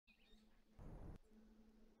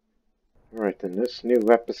Alright, in this new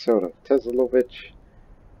episode of Tezalovic,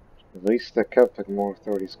 at least the Celtic Moor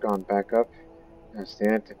authority's gone back up, as the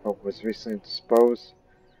antipope was recently disposed.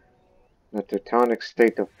 The Teutonic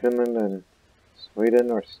state of Finland and Sweden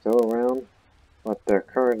are still around, but they're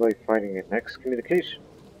currently fighting an excommunication.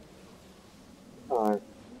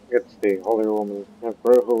 It's the Holy Roman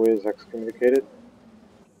Emperor who is excommunicated.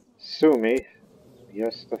 Sue me.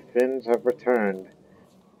 Yes, the Finns have returned,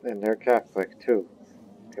 and they're Catholic too,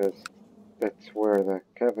 because that's where the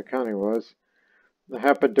Catholic county was. It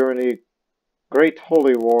happened during the Great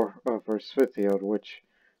Holy War of Photiosid, which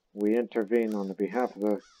we intervened on the behalf of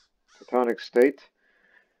the Teutonic state,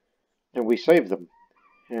 and we saved them.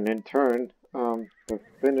 And in turn, the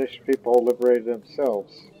Finnish people liberated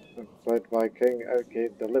themselves, led by King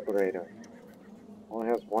Erke the Liberator. Only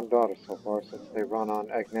has one daughter so far, since they run on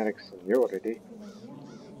agnatic seniority.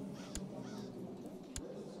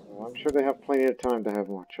 So I'm sure they have plenty of time to have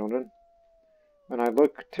more children. And I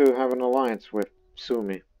look to have an alliance with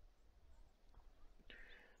Sumi.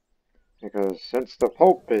 Because since the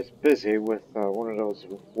Pope is busy with one of those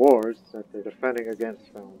wars that they're defending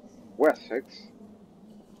against Wessex,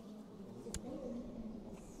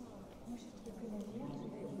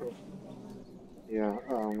 yeah,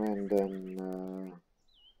 and then,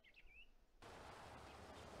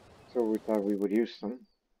 so we thought we would use them.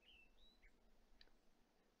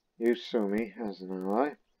 Use Sumi as an ally.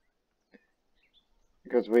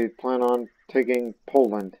 Because we plan on taking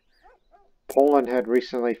Poland. Poland had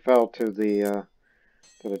recently fell to the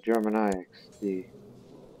Germanics,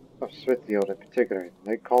 of Svithiod in particular.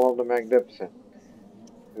 They call him the Magnificent,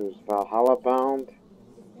 who's Valhalla bound,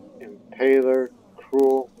 impaler,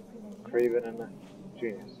 cruel, craven, and a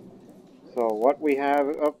genius. So what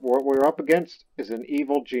we're up against is an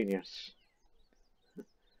evil genius.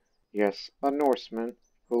 Yes, a Norseman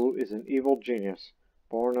who is an evil genius,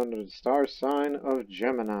 born under the star sign of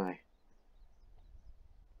Gemini.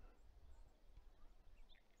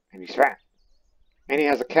 And he's fat. And he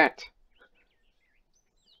has a cat.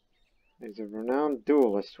 He's a renowned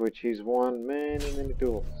duelist, which he's won many, many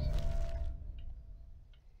duels.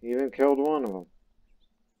 He even killed one of them.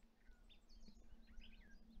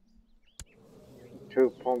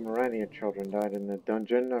 2 Pomeranian children died in the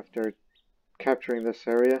dungeon after capturing this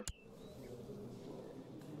area.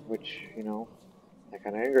 Which, you know, that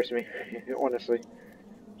kind of angers me, honestly.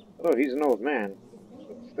 Although he's an old man,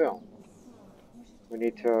 but still. We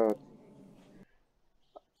need to...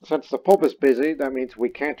 Since the Pope is busy, that means we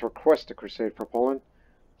can't request a crusade for Poland.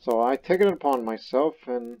 So I take it upon myself,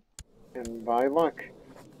 and by luck,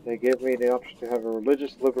 they give me the option to have a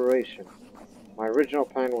religious liberation. My original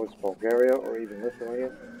plan was Bulgaria or even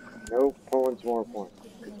Lithuania. No, Poland's more important.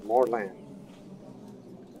 It's more land.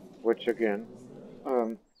 Which again,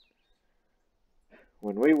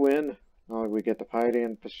 when we win, we get the piety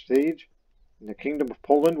and prestige, and the Kingdom of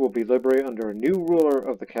Poland will be liberated under a new ruler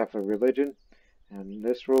of the Catholic religion, and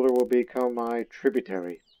this ruler will become my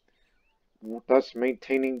tributary, thus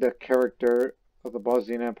maintaining the character of the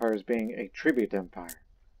Bosnian Empire as being a tribute empire.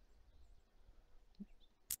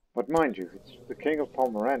 But mind you, it's the King of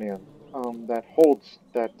Pomerania that holds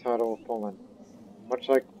that title of Poland. Much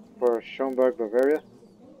like for Schomberg, Bavaria,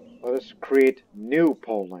 let us create new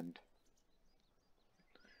Poland.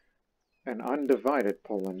 An undivided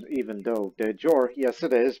Poland, even though de jure, yes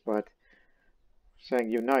it is, but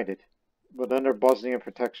saying united, but under Bosnian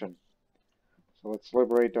protection. So let's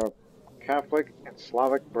liberate our Catholic and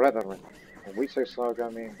Slavic brethren. When we say Slavic, I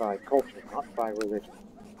mean by culture, not by religion.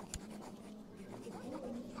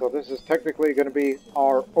 So this is technically going to be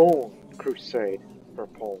our own crusade for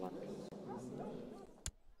Poland.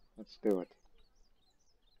 Let's do it.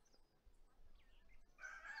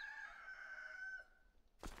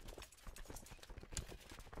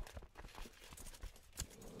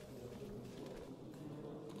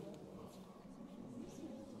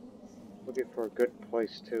 Looking for a good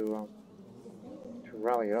place to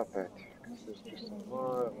rally up at, because there's just a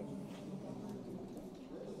lot of them.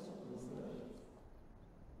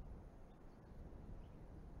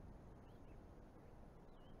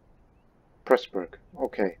 Pressburg,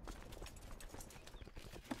 okay.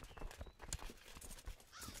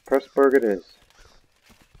 Pressburg it is.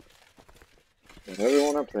 Get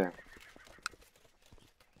everyone up there.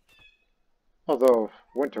 Although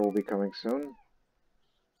winter will be coming soon.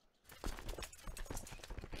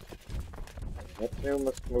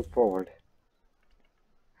 Let's move forward.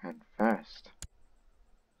 And fast.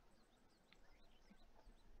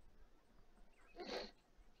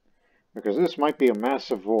 Because this might be a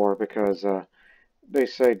massive war, because they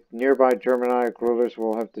say nearby Germanic rulers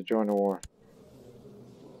will have to join the war.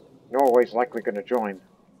 Norway's likely going to join.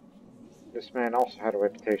 this man also had a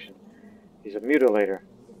reputation. He's a mutilator.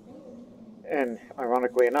 And,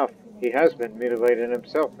 ironically enough, he has been mutilated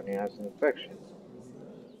himself and he has an infection.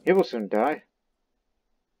 He will soon die.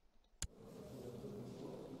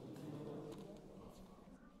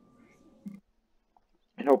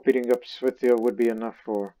 I hope beating up Svithia would be enough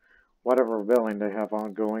for whatever rebellion they have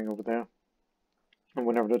ongoing over there. And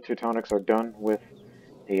whenever the Teutonics are done with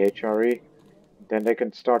the HRE, then they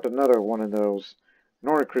can start another one of those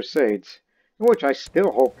Northern Crusades, in which I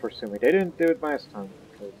still hope for Sumi. They didn't do it last time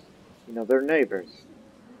because, you know, they're neighbors.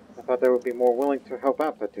 I thought they would be more willing to help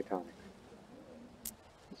out the Teutonics.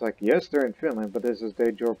 It's like, yes, they're in Finland, but this is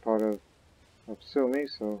de jure part of Sumi,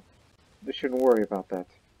 so they shouldn't worry about that.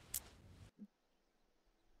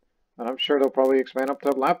 And I'm sure they'll probably expand up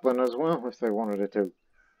to Lapland as well if they wanted it to.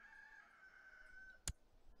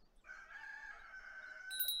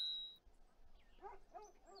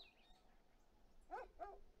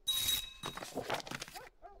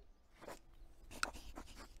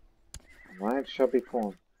 Alliance shall be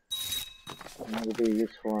formed. And will be a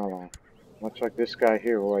useful ally. Much like this guy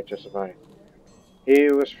here who I just invited.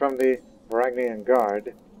 He was from the Varangian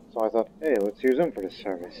Guard, so I thought, hey, let's use him for this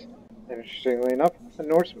service. And interestingly enough, a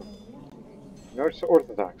Norseman. Norse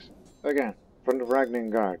Orthodox. Again, from the Varangian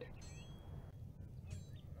Guard.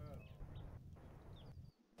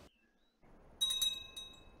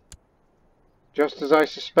 Just as I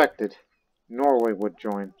suspected, Norway would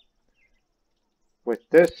join. With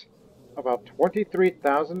this, about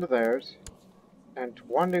 23,000 of theirs, and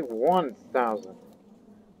 21,000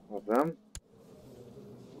 of them.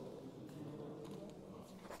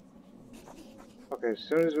 Okay, as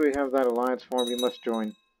soon as we have that alliance formed, you must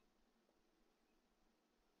join.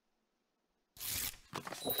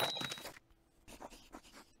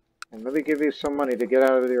 And let me give you some money to get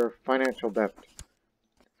out of your financial debt.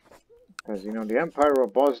 Because, you know, the Empire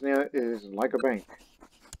of Bosnia is like a bank.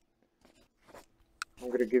 I'm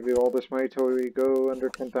going to give you all this money till we go under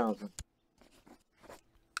 10,000.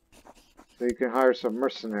 So you can hire some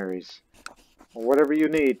mercenaries. Or whatever you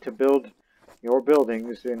need to build your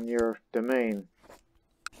buildings in your domain.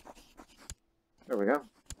 There we go.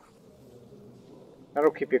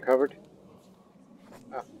 That'll keep you covered.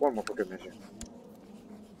 One more for good measure.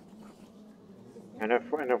 And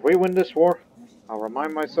if we win this war, I'll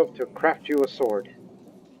remind myself to craft you a sword.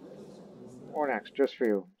 Or an axe, just for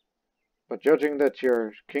you. But judging that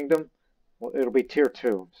your kingdom, well, it'll be tier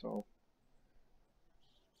 2, so...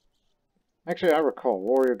 Actually, I recall,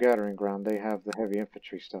 Warrior Gathering Ground, they have the heavy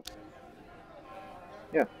infantry stuff.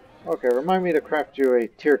 Yeah. Okay, remind me to craft you a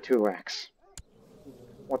tier 2 axe.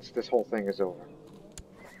 Once this whole thing is over.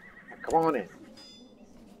 Now, come on in.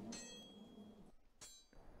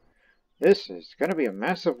 This is going to be a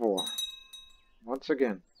massive war. Once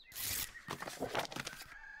again.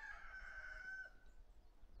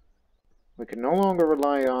 We can no longer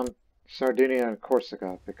rely on Sardinia and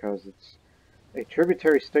Corsica because it's a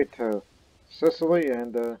tributary state to Sicily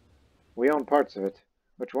and we own parts of it.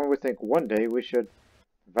 Which one would think one day we should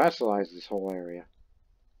vassalize this whole area.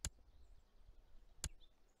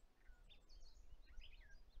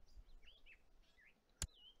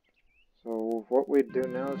 So what we do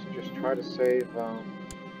now is just try to save the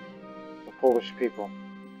Polish people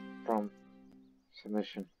from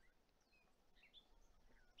submission.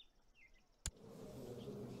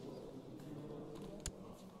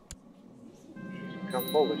 Just become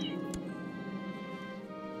Polish.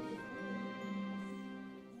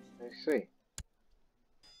 I see.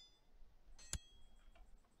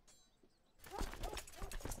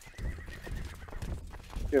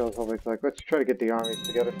 Feels always like, let's try to get the armies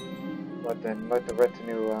together, but then let the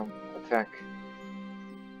retinue attack.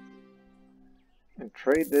 And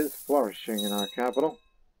trade is flourishing in our capital.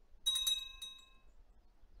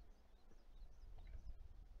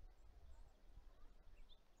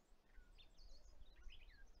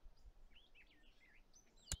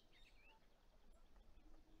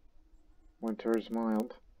 Winter is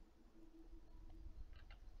mild.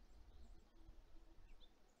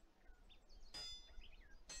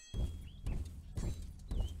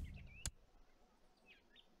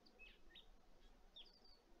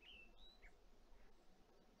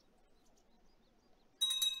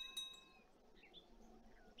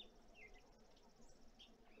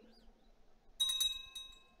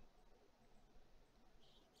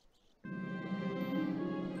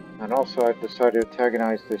 And also I've decided to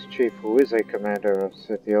antagonize this chief who is a commander of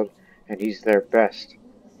Scythiad, and he's their best.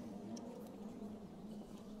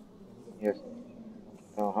 Yes,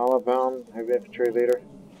 Valhalla bound heavy infantry leader.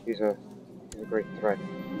 He's a great threat.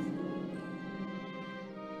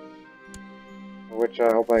 Which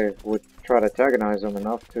I hope I would try to antagonize him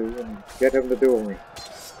enough to get him to duel me.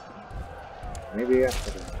 Maybe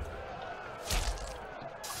after that.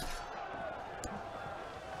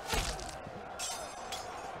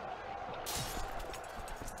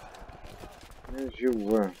 As you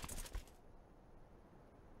were.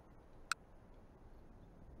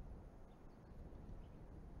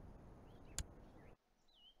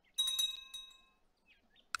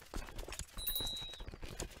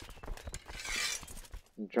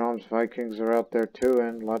 John's Vikings are out there too,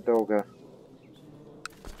 and Ladoga.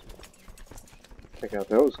 Check out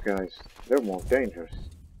those guys. They're more dangerous.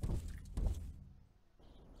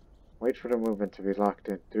 Wait for the movement to be locked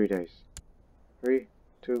in. 3 days. 3,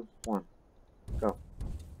 2, 1. Go.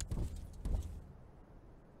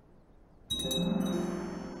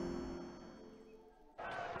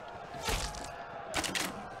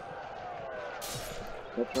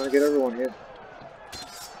 Still trying to get everyone here.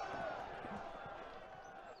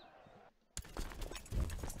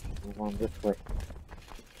 Move on this way.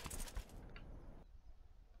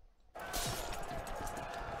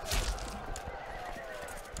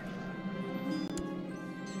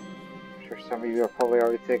 I'm sure some of you are probably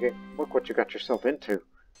already thinking, look what you got yourself into.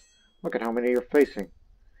 Look at how many you're facing.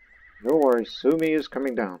 No worries, Sumi is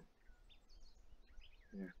coming down.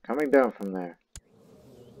 Yeah, coming down from there.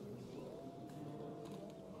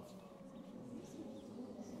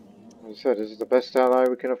 As I said, this is the best ally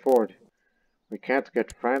we can afford. We can't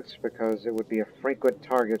get France because it would be a frequent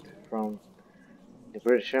target from the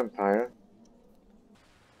British Empire.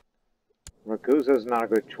 Ragusa is not a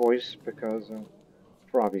good choice because,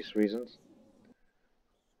 for obvious reasons.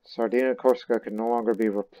 Sardinia and Corsica can no longer be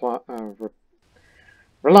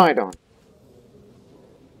relied on.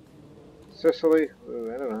 Sicily?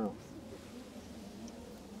 Ooh, I don't know.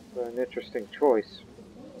 It's an interesting choice.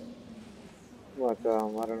 But, I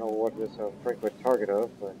don't know what it's a frequent target of,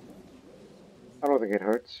 but I don't think it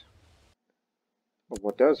hurts. But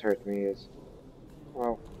what does hurt me is,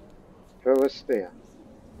 well, Philistia.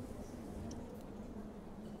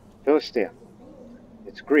 Philistia.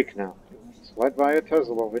 It's Greek now. It's led by a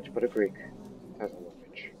Tezalovic, but a Greek.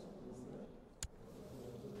 Tezalovic.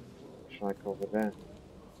 Shall I go over there?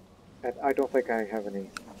 And I don't think I have any.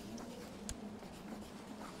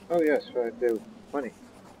 Oh yes, I do. Plenty.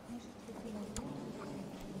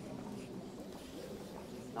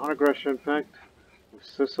 Non-aggression, in fact, with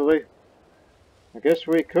Sicily. I guess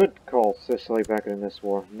we could call Sicily back in this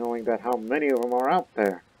war, knowing that how many of them are out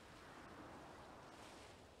there.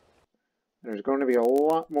 There's going to be a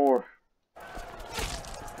lot more.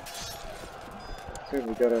 Soon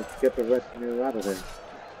we gotta get the retinue out of there.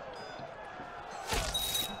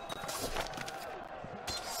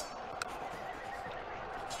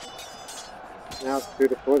 Now to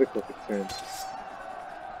the political concerns.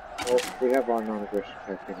 Well, we have our non-aggression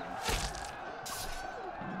pact anyway.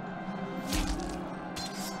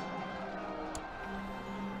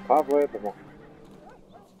 Pavle, the one.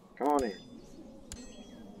 Come on in.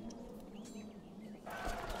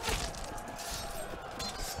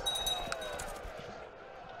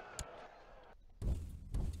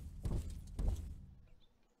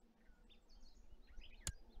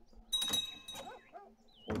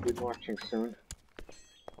 We'll be marching soon.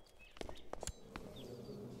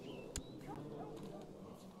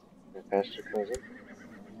 My pastor cousin.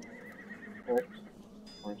 Oh,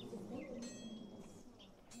 fine.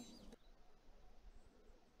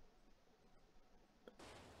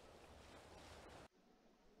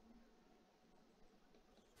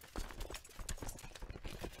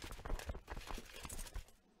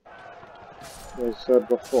 As I said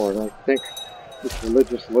before, I think this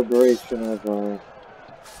religious liberation of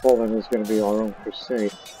Poland is going to be our own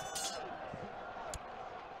crusade.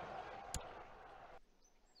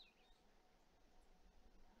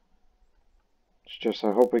 It's just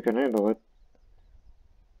I hope we can handle it.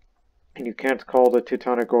 And you can't call the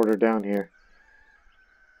Teutonic Order down here.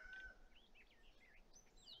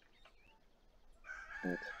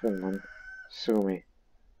 That's Finland. Sumi.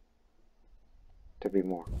 To be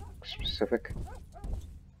more specific.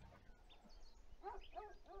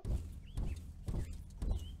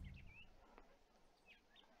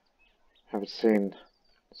 Haven't seen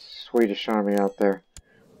Swedish army out there.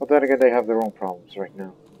 But then again, they have their own problems right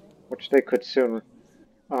now, which they could soon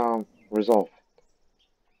resolve.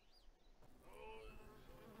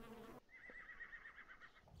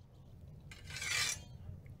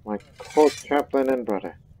 My court chaplain and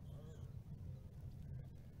brother.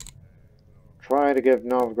 Try to get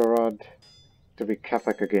Novgorod to be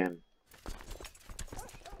Catholic again.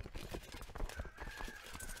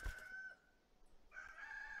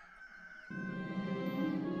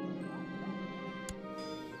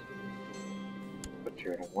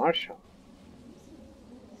 you're the marshal.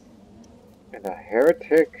 And a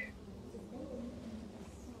heretic?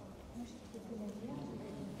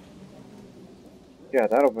 Yeah,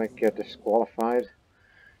 that'll make you disqualified.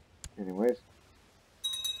 Anyways.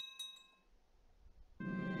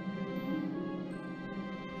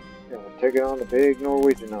 Yeah, we're taking on the big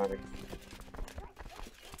Norwegian army.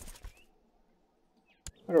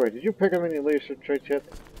 By the way, did you pick up any leadership traits yet?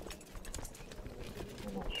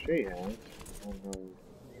 I know she has. I know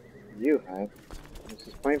you have. This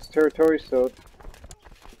is Plains territory, so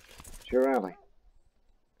it's your ally.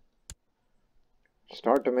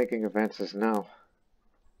 Start to making advances now.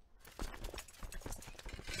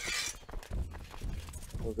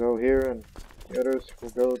 We'll go here, and the others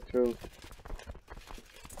will go to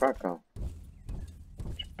Krakow,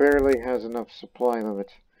 which barely has enough supply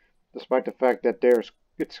limits, despite the fact that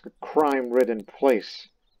it's a crime-ridden place.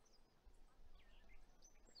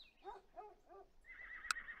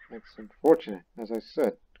 It's unfortunate, as I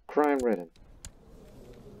said, crime-ridden.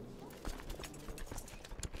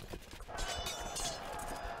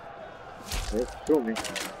 They're assuming.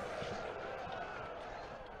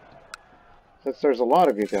 Since there's a lot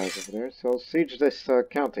of you guys over there, so siege this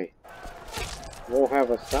county. We'll have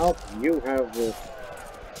the south, you have the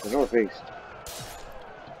northeast.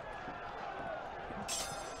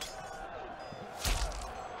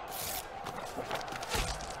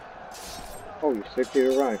 Oh, you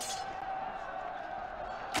safely arrived.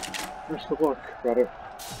 Where's the luck, brother?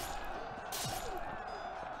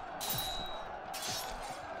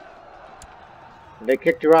 They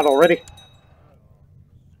kicked you out already?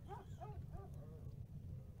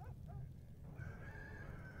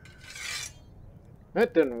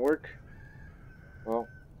 That didn't work. Well,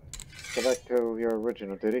 go back to your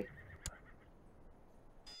original, did he?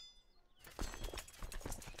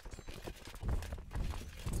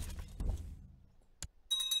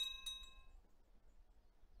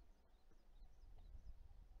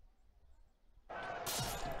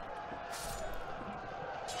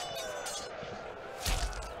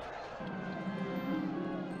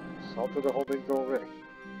 Assaulted the holdings already.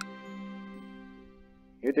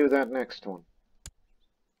 You do that next one.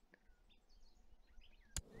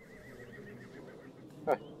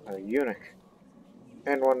 Huh, a eunuch.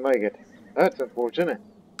 And one maggot. That's unfortunate.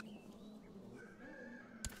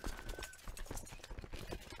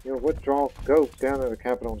 You'll withdraw, go down to the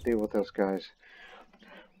capital and deal with those guys.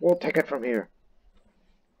 We'll take it from here.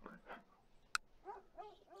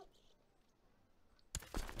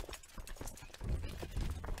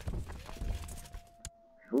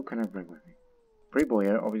 Who can I bring with me?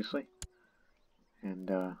 Priboje, obviously. And,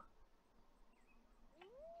 oh,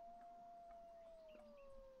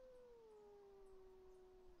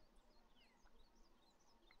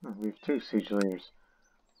 we have 2 siege leaders.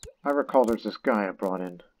 I recall there's this guy I brought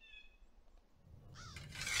in.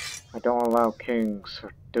 I don't allow kings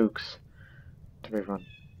or dukes to be run.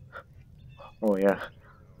 Oh yeah.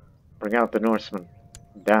 Bring out the Norseman.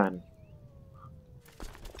 Dan.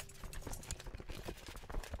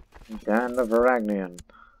 Dan the Varagnian.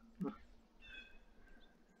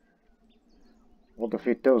 We'll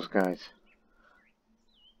defeat those guys.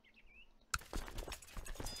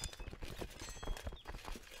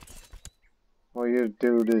 While you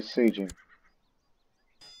do the sieging.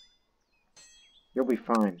 You'll be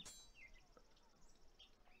fine.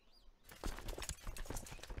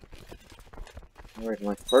 Alright,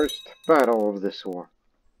 my first battle of this war.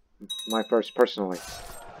 My first personally.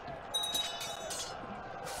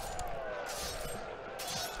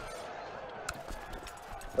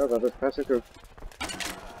 Sorry about this, pass it through.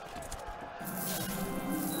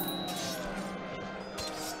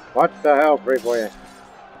 What the hell, Priboje?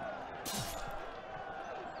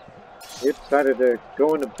 You decided to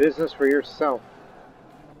go into business for yourself.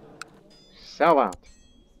 Sell out.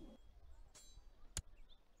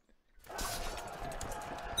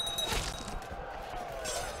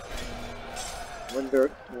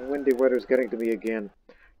 Windy weather's getting to me again.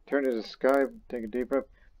 Turn to the sky, take a deep breath.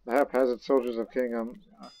 The haphazard soldiers of King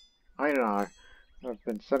Einar have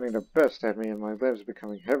been sending their best at me, and my limbs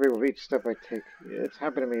becoming heavy with each step I take. It's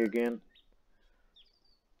happened to me again.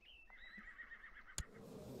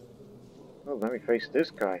 Oh, let me face this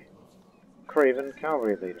guy. Craven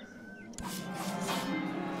cavalry leader.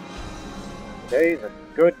 Today's a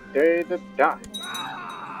good day to die.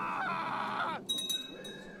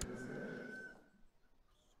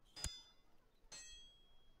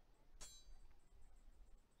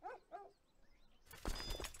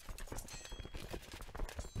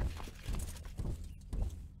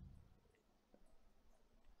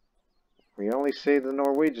 We only see the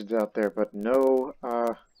Norwegians out there, but no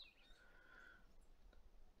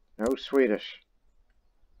No Swedish.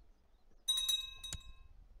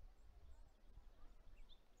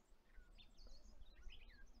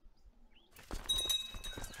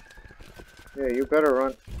 Yeah, you better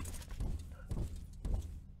run.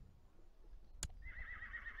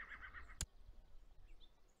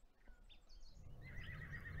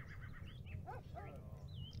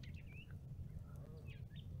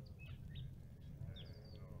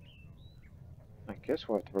 I guess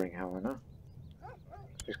we'll have to bring Helena.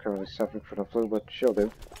 She's currently suffering from the flu, but she'll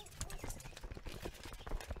do.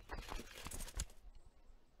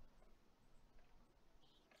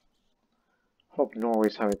 Hope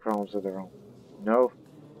Norway's having problems of their own. No?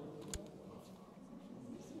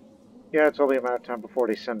 Yeah, it's only a matter of time before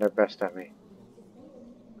they send their best at me.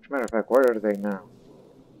 As a matter of fact, where are they now?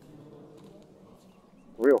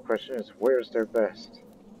 The real question is, where's their best?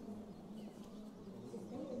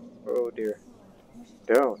 Oh dear.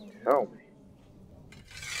 Don't tell me.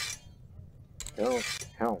 Don't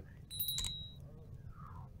tell me.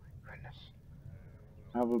 Oh my goodness.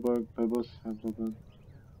 Havelberg, Pebbles, Havelberg.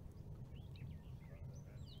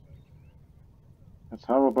 That's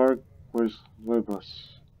Havelberg. Where's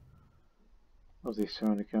Lebus? Of these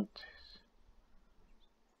surrounding countries.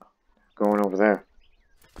 Going over there.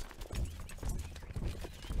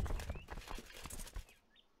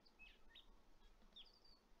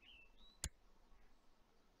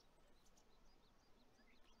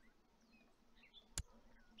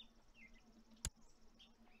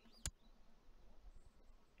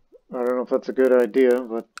 I don't know if that's a good idea,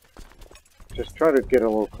 but just try to get a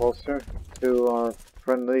little closer to our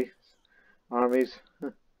friendly armies.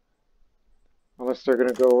 Unless they're going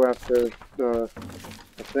to go after the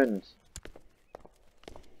Finns.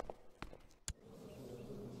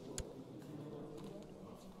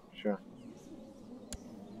 Sure.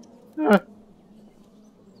 A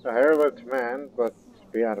hair-lipped man, but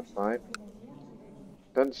beatified.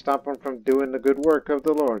 Doesn't stop him from doing the good work of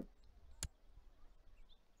the Lord.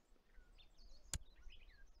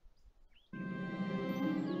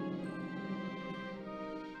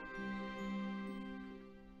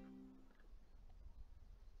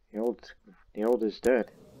 The old is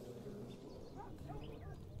dead.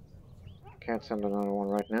 Can't send another one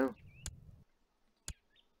right now.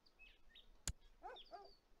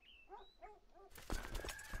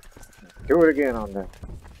 Do it again on them.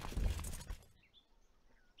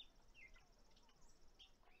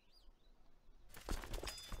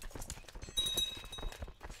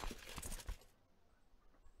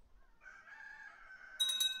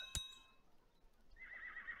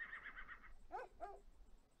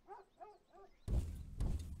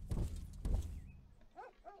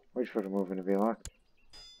 Wait for the movement to be locked.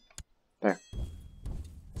 There.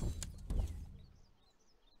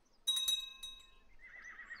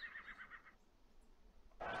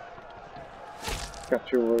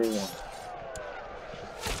 Got you where you want.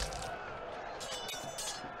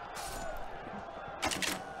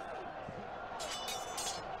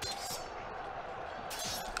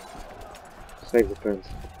 Save the Finns.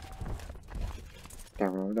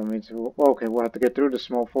 Damn, that means okay, we'll have to get through the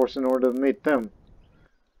small force in order to meet them.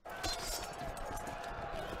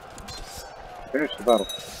 Finish the battle.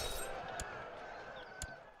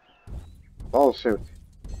 Ball suit.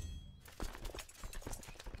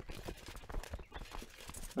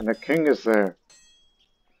 And the king is there.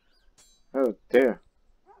 Oh dear.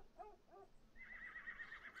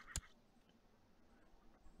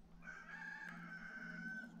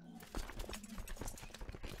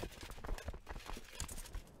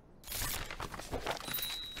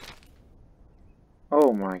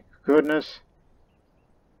 Oh my goodness.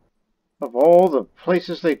 Of all the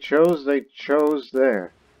places they chose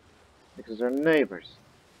there. Because they're neighbors.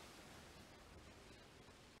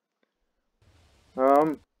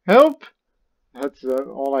 Help! That's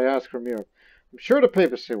all I ask from Europe. I'm sure the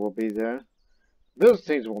papacy will be there.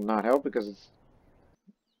 Byzantines will not help because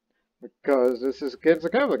this is against the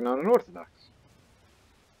Catholic, not an Orthodox.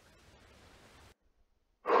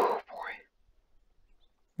 Oh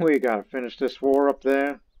boy. We gotta finish this war up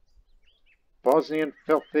there. Bosnian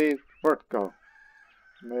filthy Tvrtko.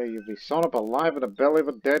 May you be sewn up alive in the belly of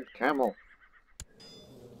a dead camel.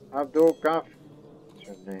 Abdul Gaf. What's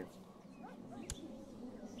your name?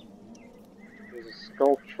 There's a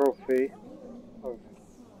skull trophy of,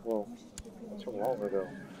 well, that's from long ago.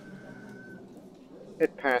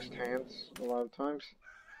 It passed hands a lot of times.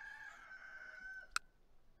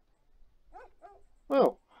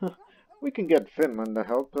 Well, we can get Finland to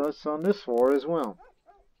help us on this war as well.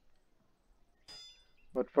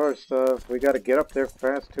 But first, we gotta get up there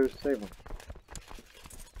fast to save them.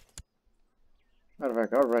 Matter of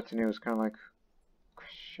fact, our retinue is kind of like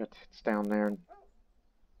Shit, it's down there in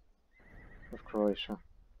Croatia.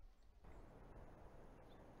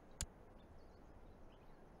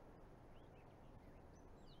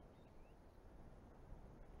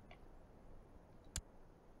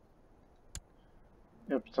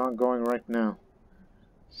 Yep, it's ongoing right now.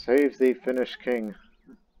 Save the Finnish king.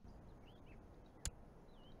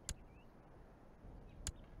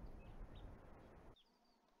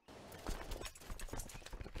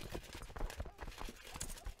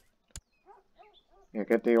 Yeah,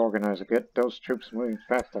 get the organizer. Get those troops moving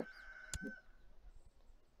faster.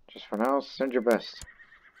 Just for now, send your best.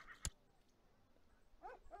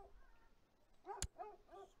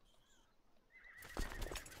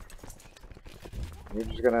 You're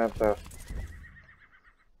just gonna have to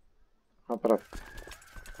hop it up.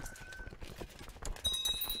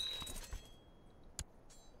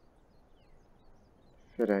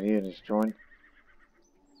 Good idea, just join.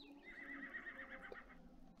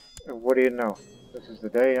 And what do you know? This is the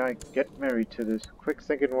day I get married to this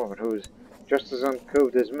quick-thinking woman who is just as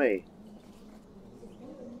uncouth as me.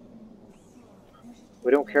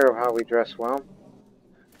 We don't care how we dress well.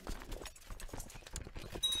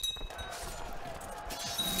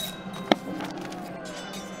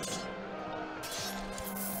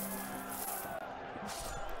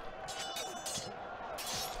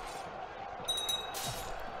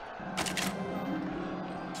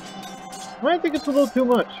 I think it's a little too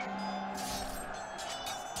much.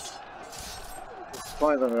 It's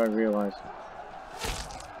violent, I realize.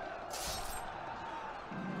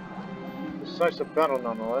 Decisive battle,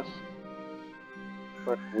 nonetheless.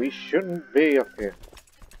 But we shouldn't be up here.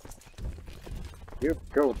 You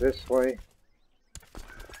go this way.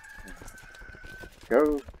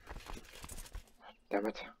 Go. Damn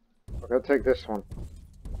it. We're gonna take this one.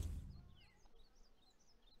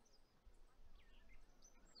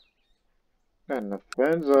 And the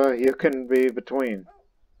fins, you can be between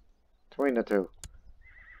the two.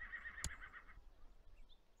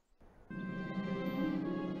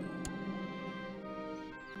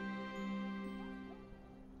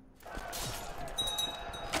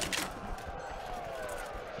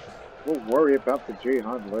 We'll worry about the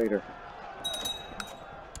jihad later.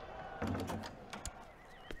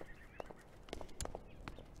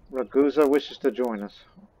 Ragusa wishes to join us.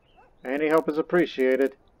 Any help is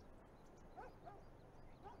appreciated.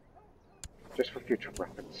 Just for future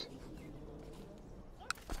reference.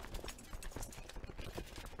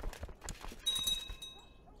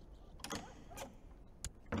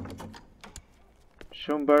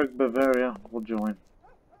 Schönberg, Bavaria will join.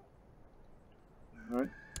 Alright.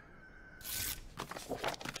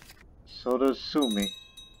 So does Sumi.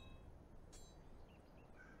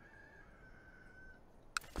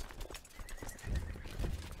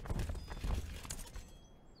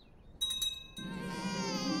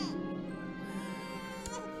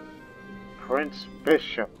 Prince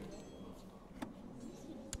Bishop.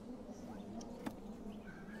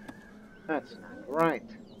 That's not right.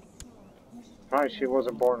 Surprised she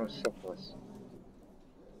wasn't born with syphilis.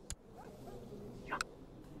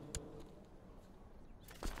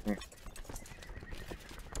 Here.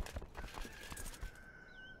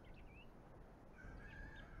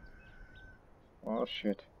 Oh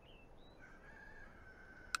shit.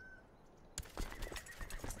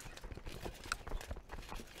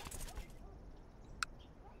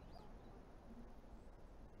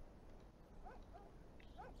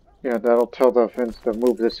 Yeah, that'll tell the Finns to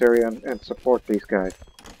move this area and support these guys.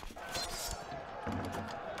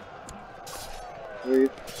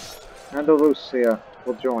 Andalusia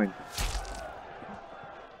will join.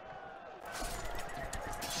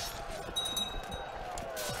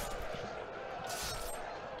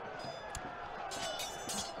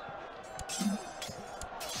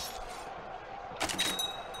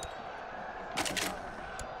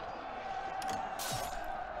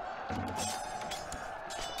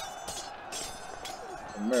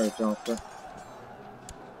 A marriage offer.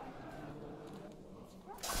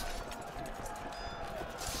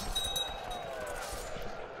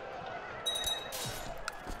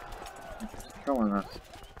 Killing us.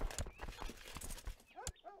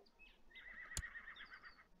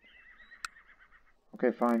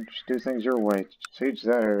 Okay, fine. Just do things your way. Siege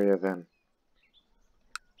that area then.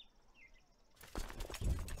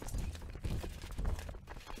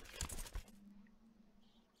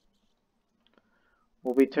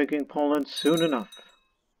 We'll be taking Poland soon enough.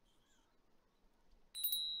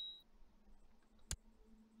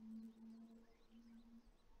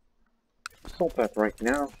 Assault that right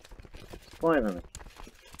now. It's violent.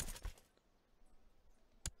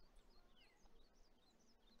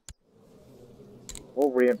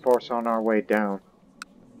 We'll reinforce on our way down.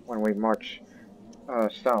 when we march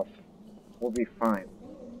south. We'll be fine.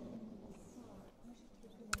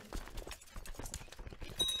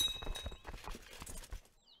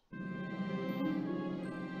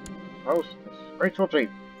 Post this graceful chief.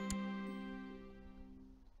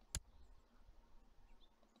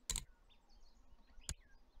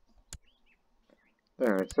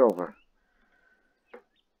 There, it's over.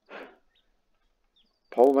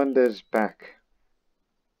 Poland is back.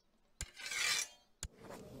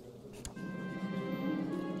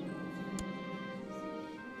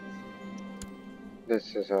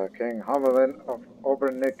 This is King Hamelin of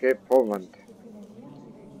Oberniki, Poland.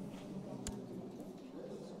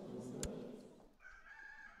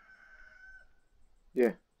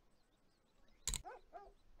 Yeah.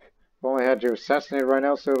 If only had you assassinated right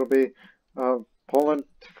now, so it'll be Poland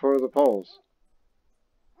for the Poles.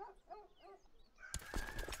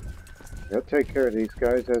 You'll take care of these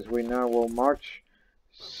guys as we now will march.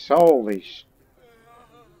 Holy sh...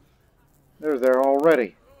 They're there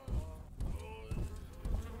already.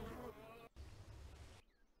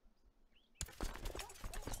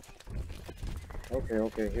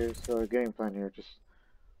 Okay, here's the game plan here. Just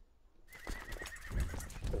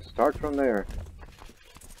start from there.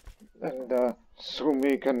 And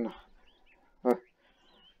Sumi can...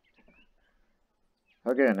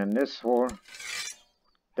 again, in this war,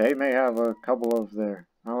 they may have a couple of their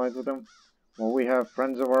allies with them. Well, we have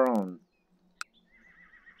friends of our own.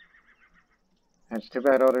 And it's too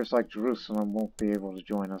bad others like Jerusalem won't be able to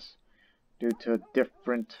join us due to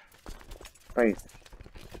different faith.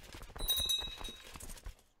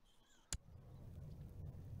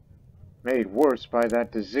 Made worse by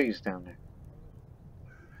that disease down there.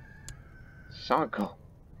 Sanko,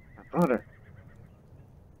 my brother.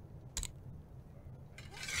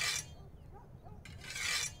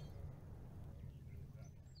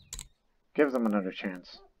 Give them another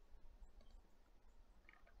chance.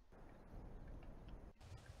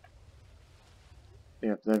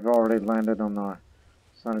 Yep, they've already landed on our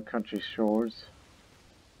southern country shores.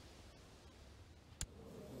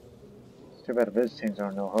 It's too bad the Byzantines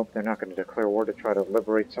are no hope. They're not going to declare war to try to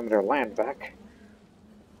liberate some of their land back.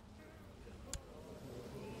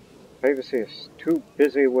 Papacy is too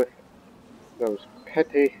busy with those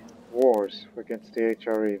petty wars against the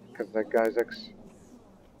HRE because that guy's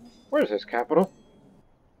Where's his capital?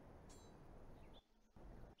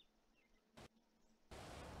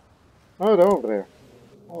 Oh, they're over there.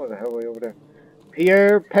 Oh, the hell are we over there?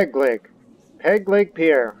 Pierre Pegleg. Pegleg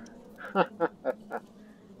Pierre. Yeah,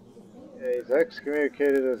 he's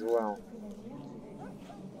excommunicated as well.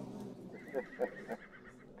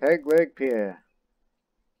 Pegleg Pierre.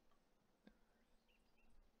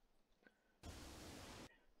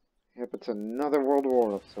 Yep, it's another world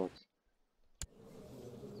war of sorts.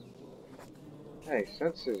 Hey,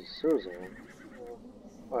 since he's suzerain...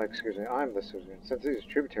 Oh, excuse me, I'm the suzerain. Since he's a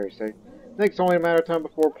tributary state, I think it's only a matter of time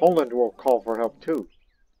before Poland will call for help too.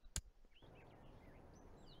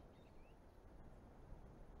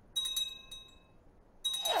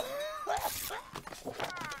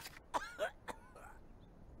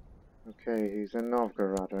 Okay, he's in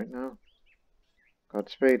Novgorod right now.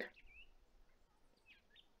 Godspeed.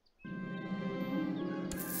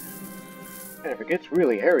 And if it gets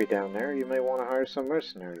really hairy down there, you may want to hire some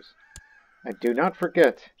mercenaries. And do not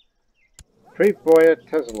forget, Priboje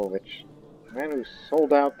Tezalovic, the man who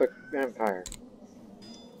sold out the empire.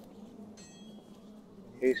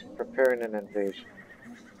 He's preparing an invasion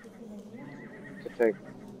to take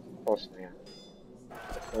Bosnia.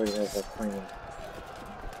 He already has that plan.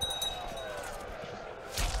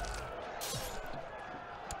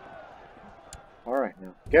 Alright,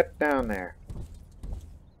 now, get down there.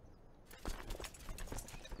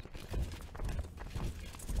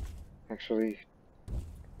 Actually,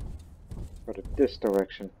 go to this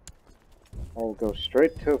direction. I'll go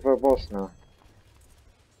straight to Bosnia.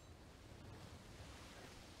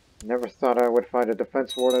 Never thought I would fight a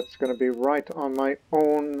defense war that's going to be right on my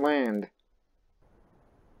own land.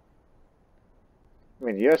 I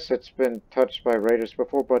mean, yes, it's been touched by raiders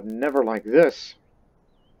before, but never like this.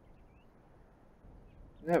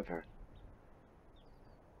 Never.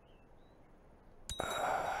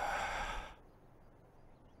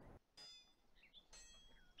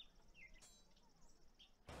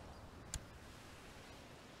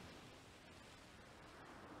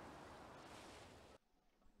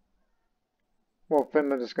 Well,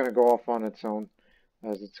 Finland is going to go off on its own,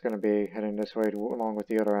 as it's going to be heading this way along with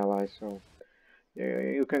the other allies, so yeah,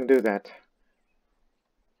 you can do that.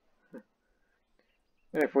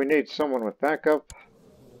 And if we need someone with backup,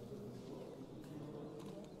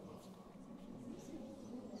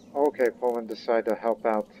 Okay, Poland decided to help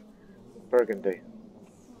out Burgundy.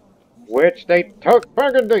 Which they took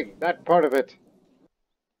Burgundy! That part of it!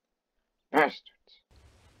 Bastards!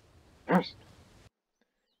 Bastards!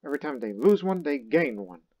 Every time they lose one, they gain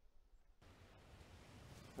one.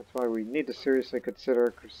 That's why we need to seriously consider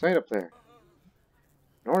a crusade up there.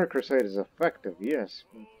 Northern Crusade is effective, yes.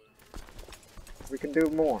 We can do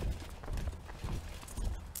more.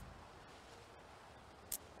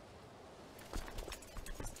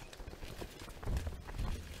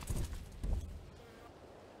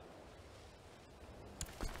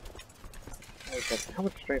 How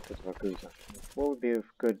much strength does Ragusa? What would be a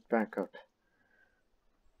good backup?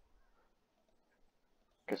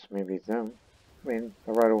 Guess maybe them. I mean,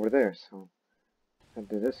 they're right over there, so I'll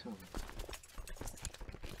do this one.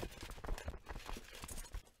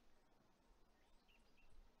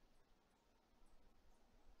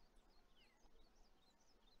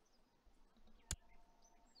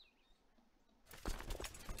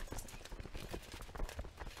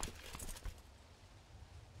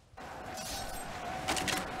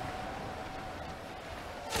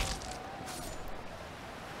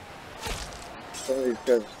 Some of these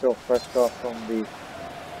guys are still fresh off from the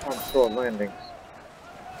onshore landings.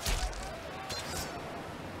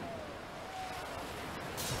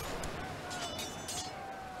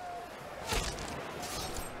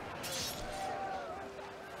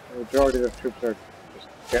 The majority of the troops are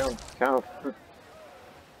just down south.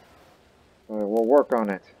 We'll work on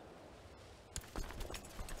it.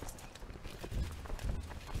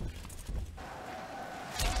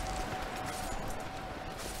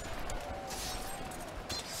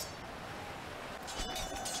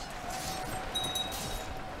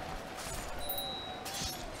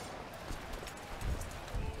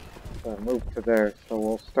 Move to there, so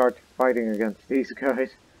we'll start fighting against these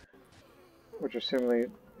guys, which are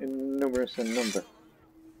similarly numerous in number.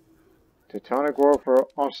 Teutonic War for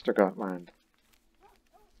Ostergotland.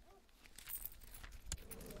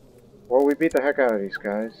 Well, we beat the heck out of these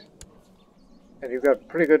guys, and you've got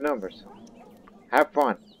pretty good numbers. Have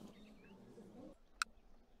fun.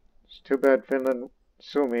 It's too bad Finland,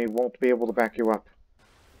 Suomi, won't be able to back you up.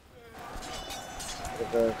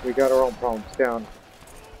 Because, we got our own problems down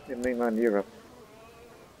in mainland Europe.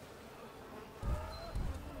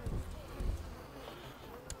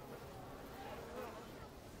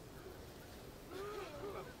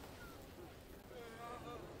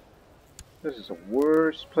 This is the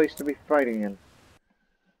worst place to be fighting in.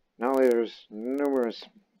 Not only there's numerous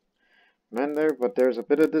men there, but there's a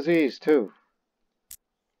bit of disease too.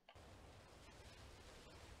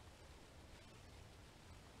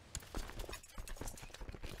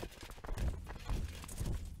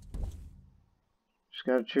 Just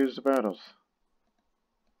gotta choose the battles.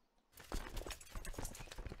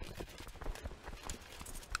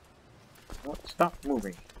 Oh, stop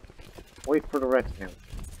moving. Wait for the retinue.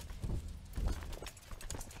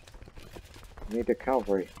 Need the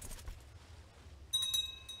cavalry.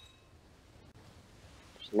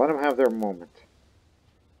 Just let them have their moment.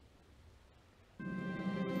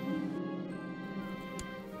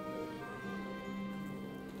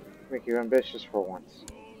 Make you ambitious for once.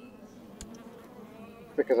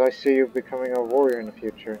 Because I see you becoming a warrior in the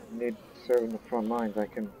future. You need to serve in the front lines, I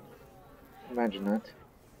can imagine that.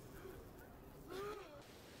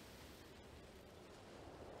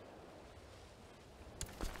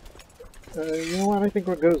 You know what, I think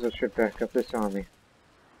Ragusa should back up this army.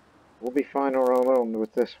 We'll be fine on our own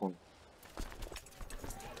with this one.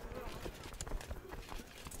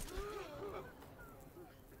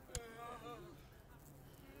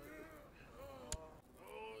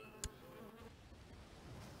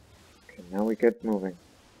 Okay, now we get moving.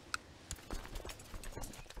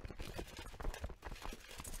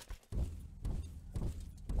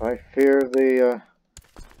 I fear the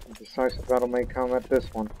decisive battle may come at this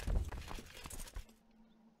one.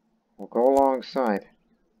 We'll go alongside.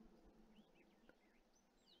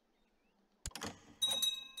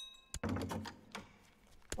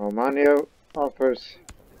 Romania offers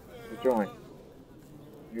to join.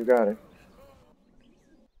 You got it.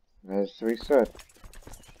 As we said,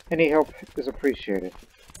 any help is appreciated.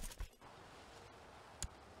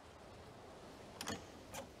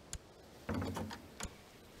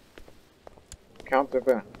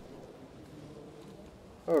 Counterbat.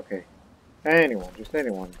 Okay. Anyone, just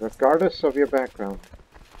anyone, regardless of your background.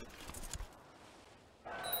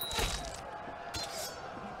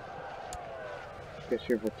 Guess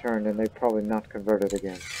you've returned and they've probably not converted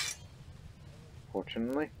again.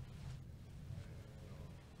 Fortunately.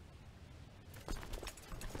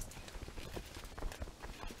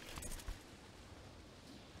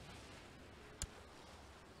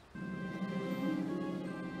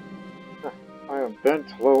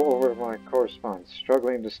 bent low over my correspondence,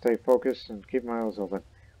 struggling to stay focused and keep my eyes open.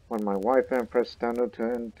 When my wife, Empress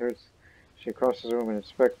Danuta, enters, she crosses the room and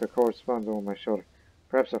inspects the correspondence over my shoulder.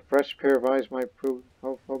 Perhaps a fresh pair of eyes might prove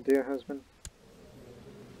helpful, dear husband?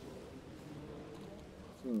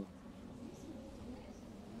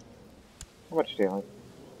 How much, darling?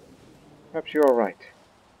 Perhaps you're alright.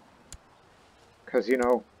 'Cause, you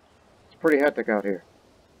know, it's pretty hectic out here.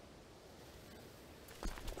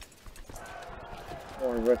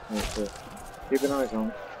 More wrestling to keep an eye on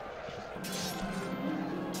it.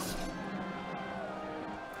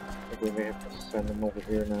 I think we may have to send them over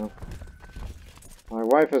here now. My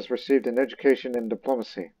wife has received an education in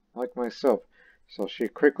diplomacy, like myself, so she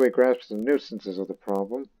quickly grasps the nuisances of the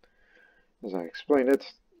problem. As I explain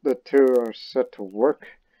it, the two are set to work,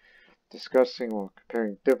 discussing while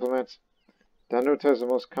comparing diplomats. Danuta is the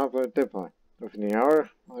most confident diplomat. Within the hour,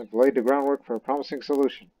 I've laid the groundwork for a promising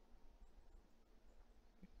solution.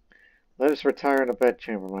 Let us retire in a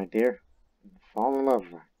bedchamber, my dear, and fall in love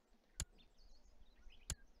with her.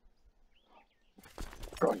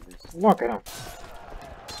 Goodness, look at him!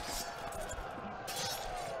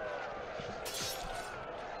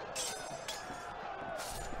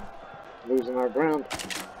 Losing our ground.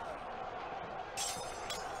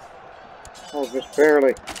 Oh, just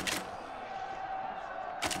barely.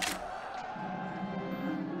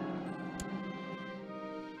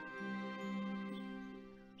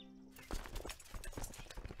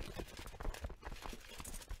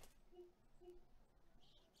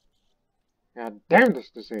 God damn this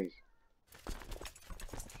disease.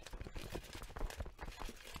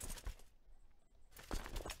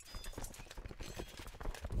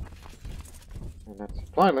 And that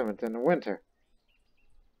supply limit in the winter.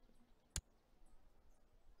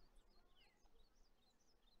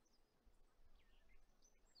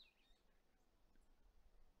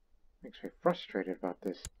 Makes me frustrated about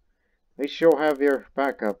this. At least you'll have your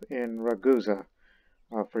backup in Ragusa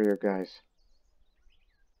for your guys.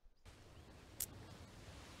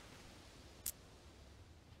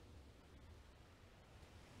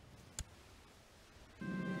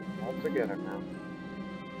 All together now.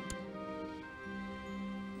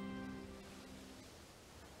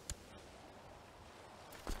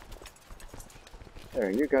 There,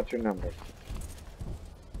 you got your numbers.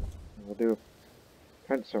 We'll do a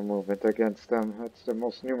pincer movement against them. That's the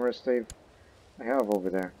most numerous they have over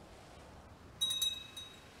there.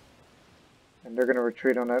 And they're going to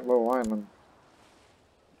retreat on that little island.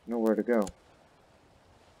 Nowhere to go.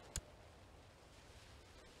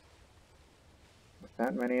 With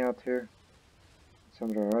that many out here. Some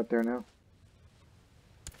that are out there now.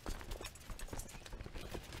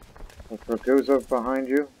 With Ragusa behind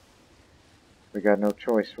you, we got no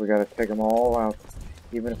choice. We got to take them all out.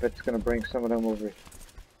 Even if it's going to bring some of them over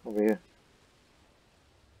here.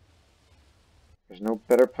 There's no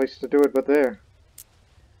better place to do it but there.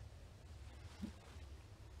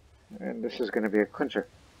 And this is going to be a clincher.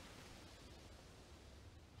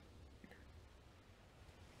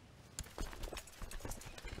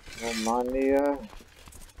 Romania,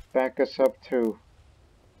 back us up to...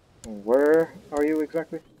 Where are you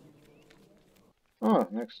exactly? Oh,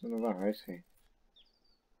 next to Navarre, I see.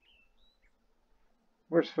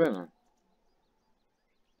 Where's Finland?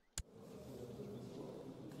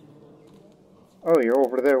 Oh, you're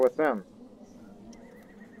over there with them.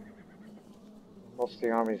 Most of the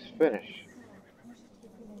army's finished.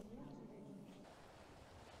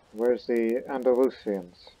 Where's the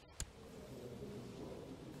Andalusians?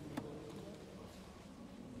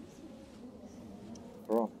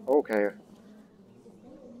 Oh, okay.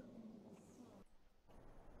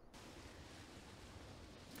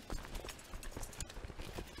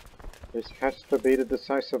 This has to be the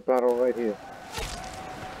decisive battle right here.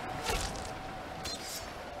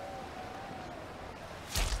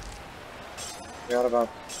 We got about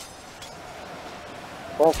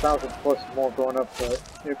 12,000 plus more going up to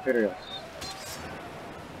Epirus.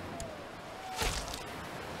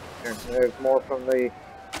 And there's more from the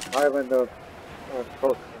island of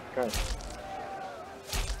Photiosid.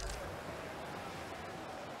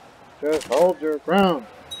 Just hold your ground.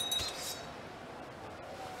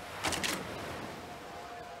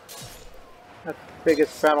 That's the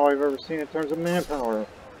biggest battle I've ever seen in terms of manpower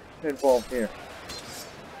involved here.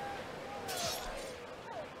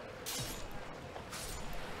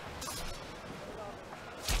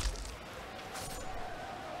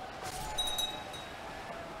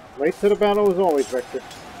 Late to the battle as always, Victor.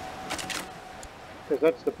 Because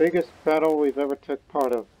that's the biggest battle we've ever took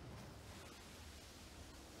part of.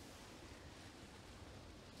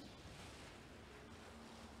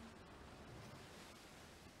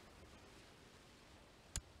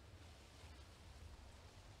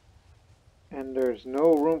 And there's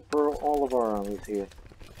no room for all of our armies here.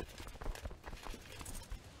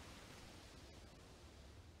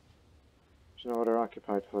 There's no other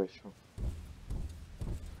occupied place, so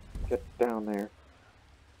get down there.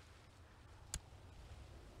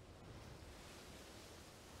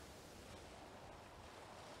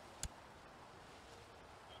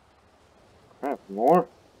 Crap, more?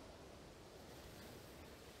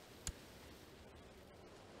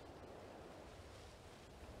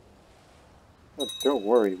 But don't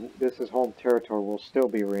worry, this is home territory, we'll still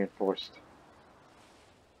be reinforced.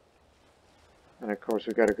 And of course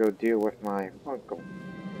we gotta go deal with my uncle.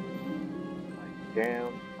 My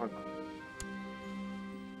damn uncle.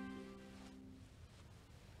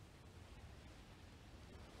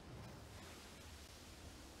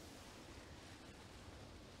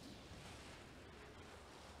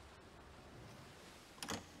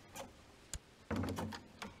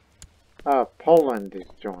 Poland is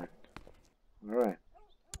joined. Alright.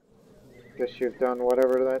 Guess you've done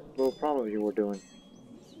whatever that little promise you were doing.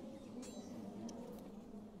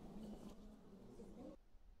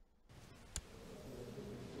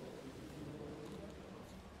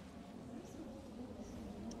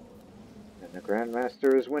 And the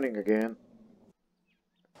Grandmaster is winning again.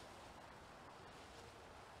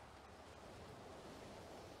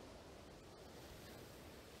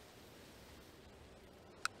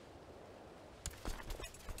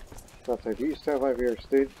 So, do you still have your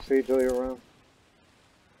siege leader around?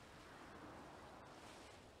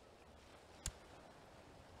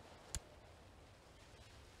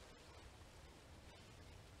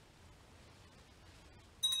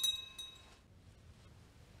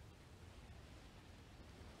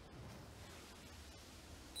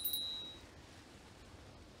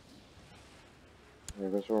 There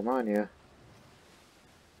goes Romania.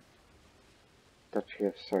 Duchy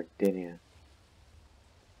of Sardinia.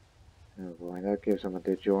 Oh boy, that gives them a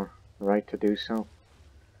de jure right to do so.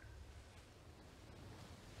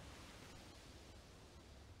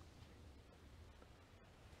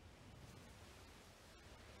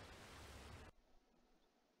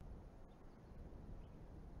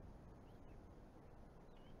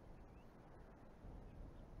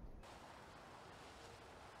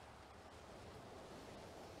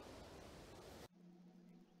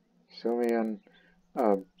 Sumi and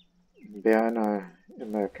Vienna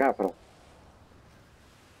in the capital.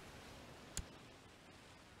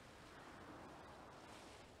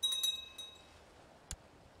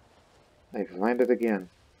 They've landed again.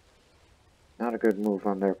 Not a good move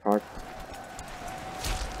on their part.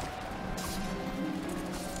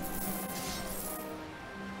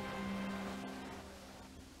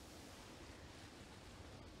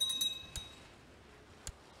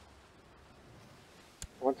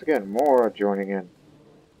 Once again, more are joining in.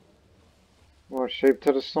 More sheep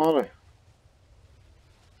to the slaughter.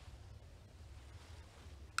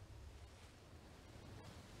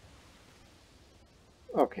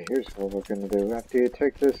 Okay, here's what we're going to do. After you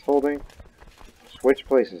take this holding, switch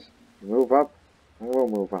places. You move up, and we'll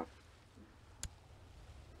move up.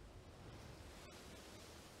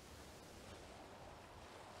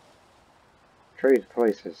 Trade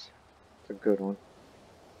places. It's a good one.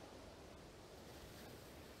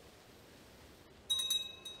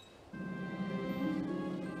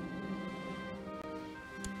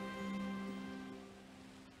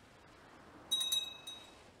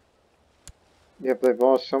 Yep, they've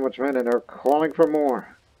lost so much men and they're calling for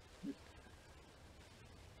more.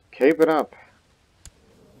 Keep it up.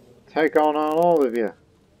 Take on all of you.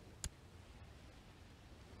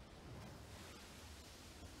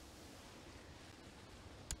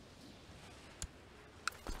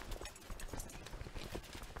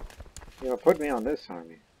 You know, put me on this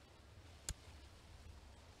army.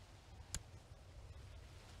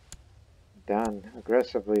 Done.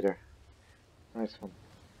 Aggressive leader. Nice one.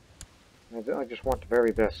 I just want the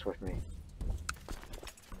very best with me.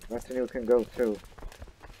 Retinue can go too.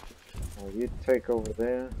 You take over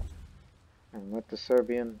there and let the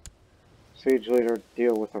Serbian siege leader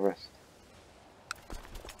deal with the rest.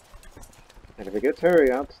 And if it gets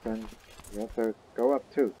hairy out, then you have to go up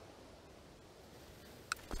too.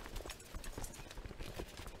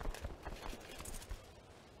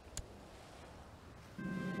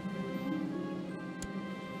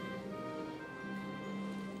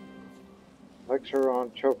 Lecture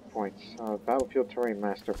on choke points. Battlefield terrain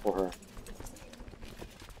master for her.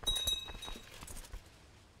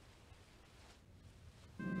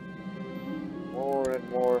 More and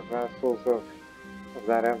more vassals of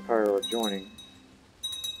that empire are joining.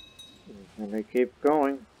 And they keep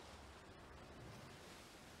going.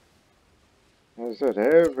 As I said,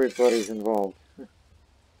 everybody's involved.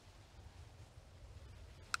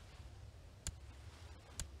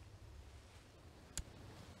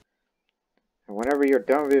 whenever you're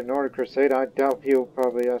done with the Nordic Crusade, I doubt he'll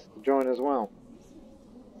probably ask to join as well.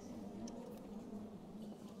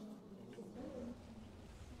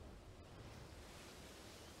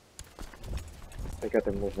 They got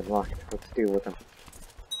their movement locked. Let's deal with them.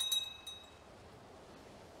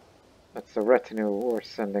 That's the retinue we're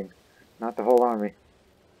sending, not the whole army.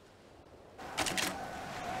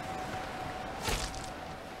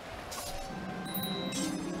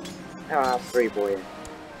 Ah, Priboje.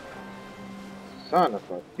 Son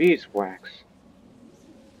of a beeswax.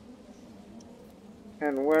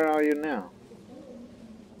 And where are you now?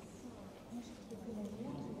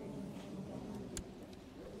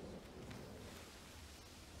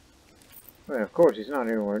 Well, of course, he's not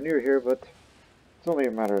anywhere near here, but it's only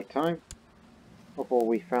a matter of time before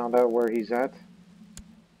we found out where he's at.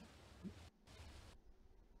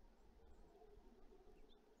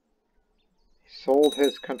 He sold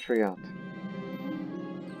his country out.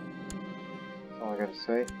 That's all I gotta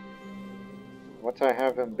say. Once I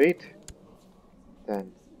have him beat,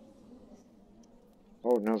 then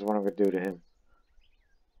Lord knows what I'm gonna do to him.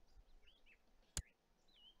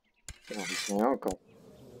 You know, he's my uncle.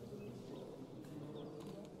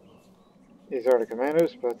 These are the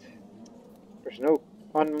commanders, but there's no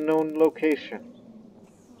unknown location.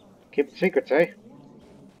 Keep it secret, eh?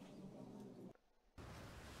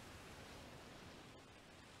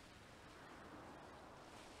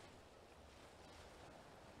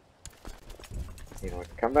 You know,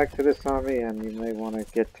 come back to this army and you may want to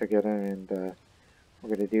get together and we're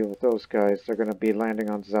going to deal with those guys. They're going to be landing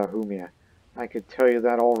on Zahumia. I could tell you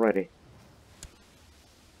that already.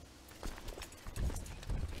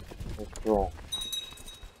 Withdraw.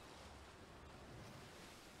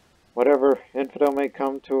 Whatever infidel may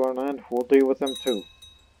come to our land, we'll deal with them too.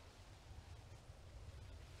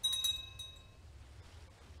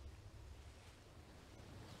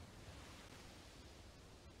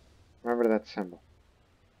 Remember that symbol.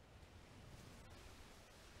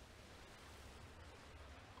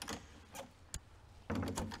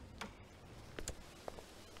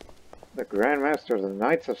 The Grand Master of the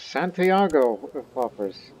Knights of Santiago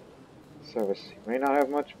offers service. You may not have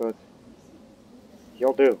much, but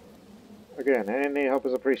you'll do. Again, any help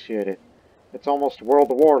is appreciated. It's almost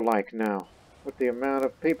World War-like now, with the amount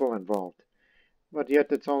of people involved. But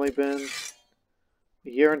yet it's only been a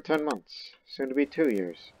year and 10 months, soon to be 2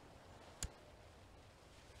 years.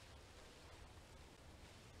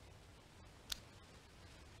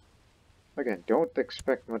 Again, don't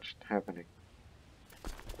expect much happening.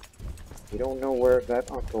 You don't know where that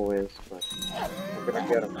uncle is, but we're gonna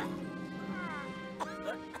get him.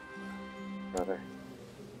 Brother.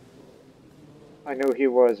 I knew he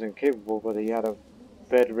was incapable, but he had a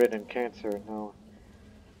bedridden cancer. No,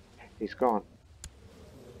 he's gone.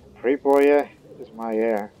 Priboje is my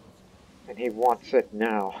heir, and he wants it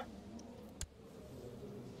now.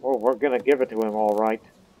 Well, we're gonna give it to him, all right.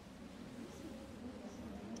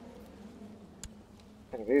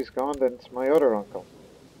 And if he's gone, then it's my other uncle.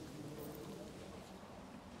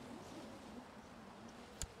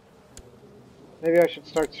 Maybe I should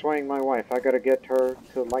start swaying my wife. I gotta get her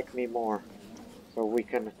to like me more. So we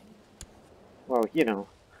can, well, you know.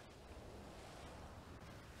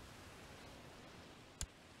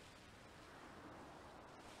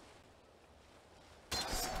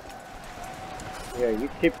 Yeah, you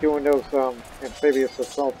keep doing those amphibious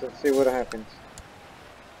assaults and see what happens.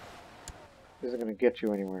 This isn't gonna get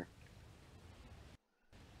you anywhere.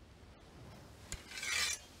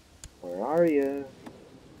 Where are you?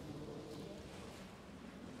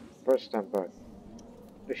 First Empire.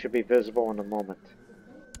 They should be visible in a moment.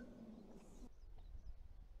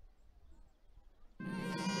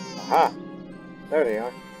 Aha! There they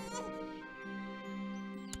are.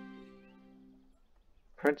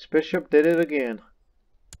 Prince Bishop did it again.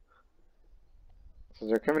 So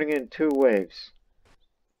they're coming in 2 waves.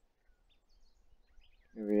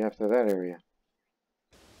 Maybe after that area.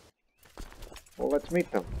 Well, let's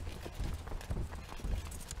meet them.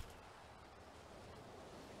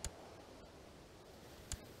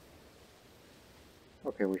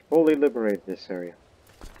 Okay, we fully liberated this area.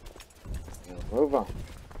 We'll move on.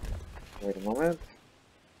 Wait a moment.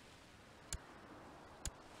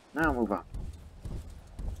 Now move on.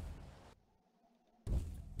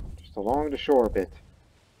 Just along the shore a bit.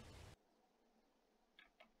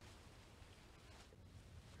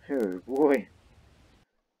 Oh boy.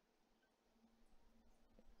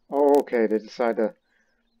 Oh, okay, they decide to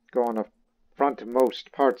go on the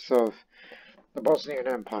frontmost parts of the Bosnian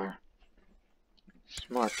Empire.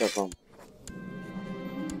 Smart of them.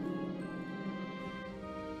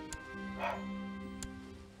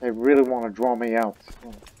 They really want to draw me out.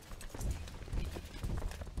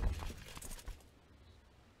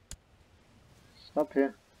 Stop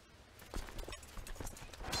here.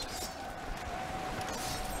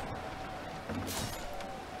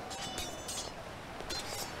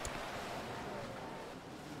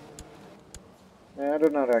 Yeah, I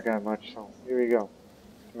don't know that guy much, so here we go.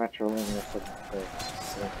 Matrilineal for the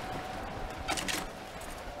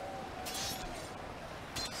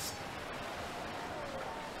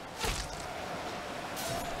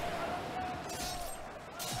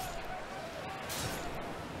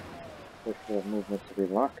wait for the movement to be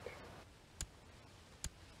locked.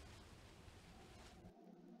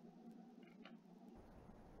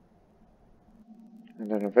 And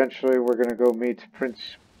then eventually we're gonna go meet Prince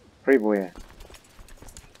Priboje.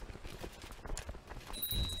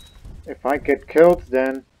 If I get killed,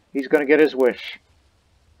 then he's gonna get his wish.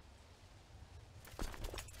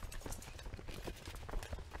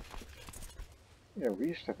 Yeah, we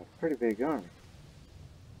used to have a pretty big army.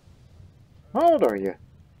 How old are you?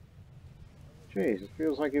 Jeez, it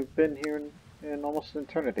feels like you've been here in almost an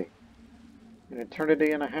eternity. An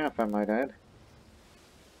eternity and a half, I might add.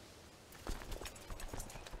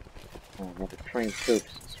 Oh, another trained troops.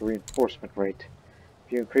 It's a reinforcement rate.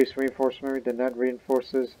 If you increase reinforcement rate, then that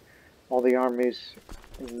reinforces all the armies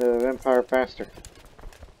in the Empire faster.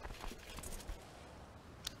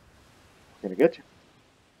 We're gonna get you.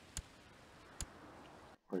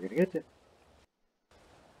 We're gonna get you.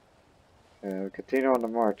 Continue on the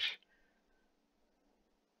march.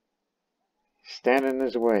 Stand in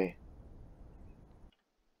his way.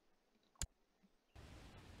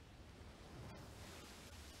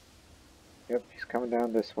 Yep, he's coming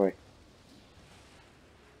down this way.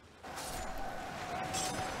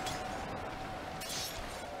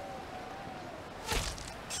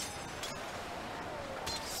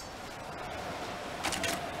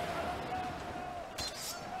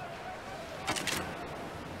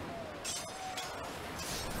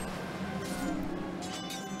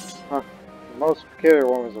 The most peculiar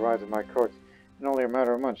one was the rise of my court. In only a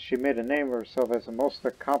matter of months, she made a name for herself as the most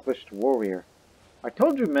accomplished warrior. I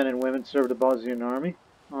told you men and women served the Bosnian army.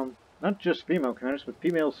 Not just female commanders, but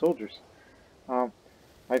female soldiers.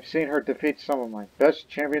 I've seen her defeat some of my best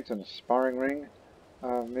champions in the sparring ring.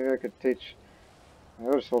 Maybe I could teach my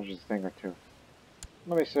other soldiers a thing or two.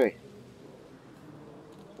 Let me see.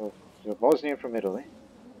 So, she's a Bosnian from Italy.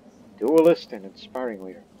 Duelist and inspiring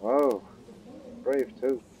leader. Whoa. Brave,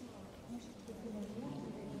 too.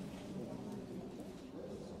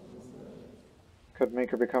 Could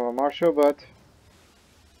make her become a marshal, but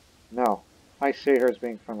no. I see her as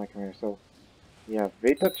being friendly commander, so yeah,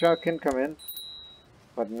 Vitacha can come in,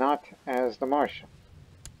 but not as the marshal.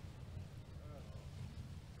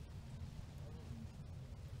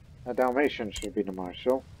 A Dalmatian should be the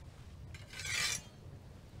marshal.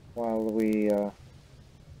 While we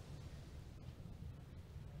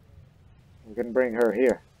can bring her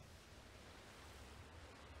here.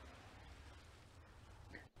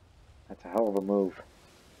 That's a hell of a move.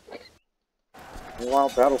 Meanwhile,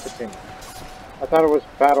 battle continues. I thought it was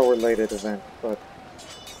battle-related event, but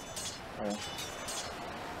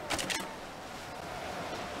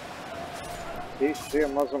these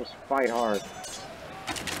Shia Muslims fight hard.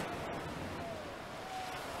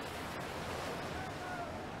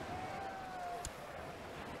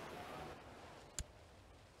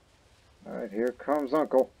 Alright, here comes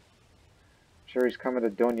Uncle. I'm sure he's coming to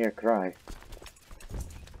Donya Kraj.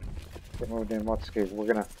 Get him over there in Motski.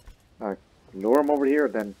 We're gonna lure him over here,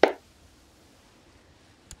 then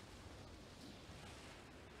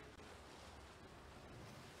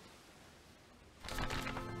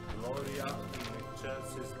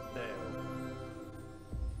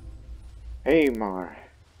Amar.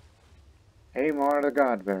 Amar the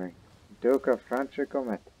God-bearing, Duke of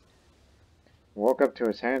Franchicomet, woke up to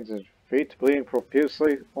his hands and feet bleeding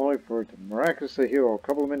profusely, only for it to miraculously heal a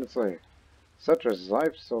couple of minutes later. Such was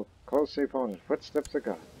life, so closely following the footsteps of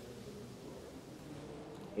God.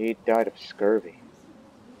 He died of scurvy.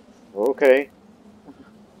 Okay.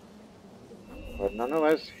 But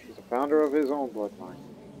nonetheless, he's a founder of his own bloodline.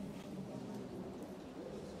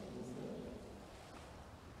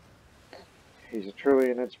 He's truly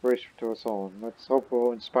an inspiration to us all, and let's hope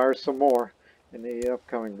we'll inspire some more in the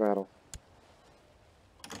upcoming battle.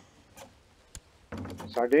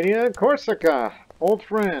 Sardinia and Corsica, old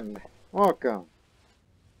friend, welcome.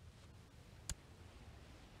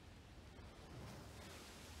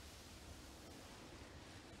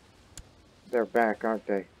 They're back, aren't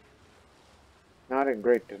they? Not in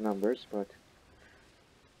great numbers, but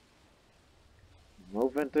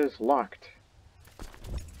movement is locked.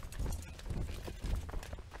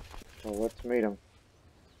 So let's meet him.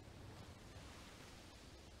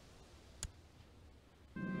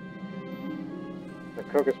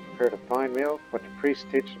 cook has prepared a fine meal, but the priest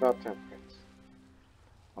teaches about temperance.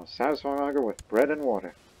 I'll satisfy my hunger with bread and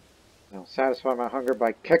water. And I'll satisfy my hunger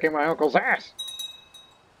by kicking my uncle's ass!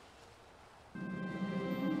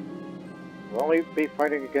 We'll only be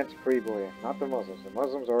fighting against Priboje, not the Muslims. The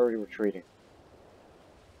Muslims are already retreating.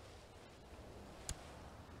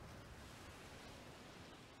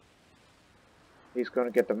 He's going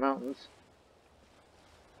to get the mountains.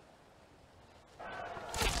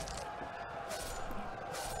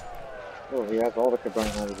 Oh, he has all the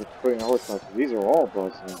combined armies, including a horse army. These are all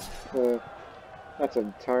Bosnian. That's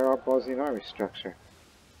an entire Bosnian army structure.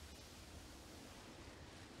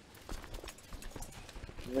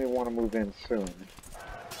 You may want to move in soon.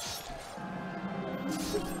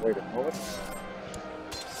 Just wait a moment.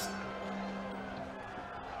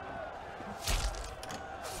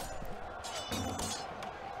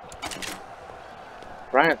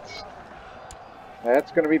 France.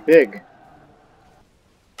 That's going to be big.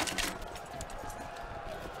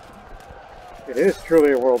 It is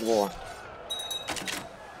truly a world war.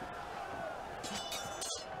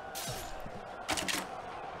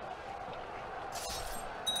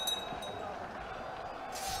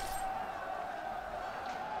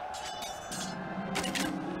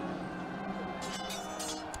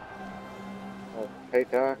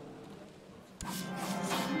 Peter.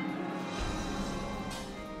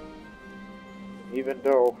 Even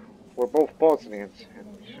though we're both Bosnians and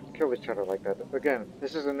we shouldn't kill each other like that. Again,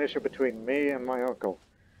 this is an issue between me and my uncle.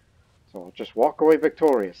 So I'll just walk away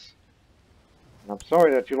victorious. And I'm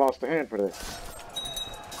sorry that you lost a hand for this.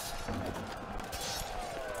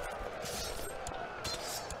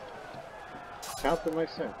 Count to my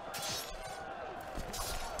sin.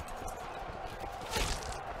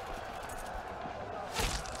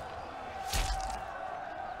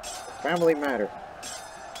 Family matter.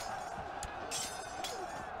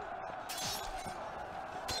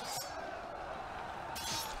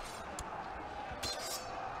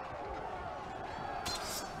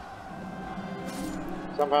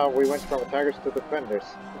 Somehow we went from attackers to defenders.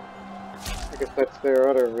 I guess that's their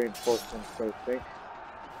other reinforcements, I think.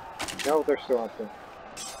 No, they're still out there.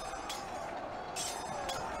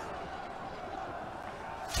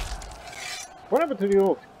 What happened to the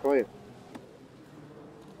old clave?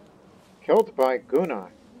 Killed by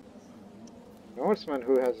Gunnar. A Norseman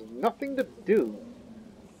who has nothing to do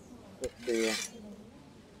with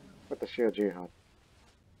the Shield Jihad.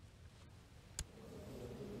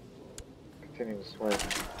 Continue to sway.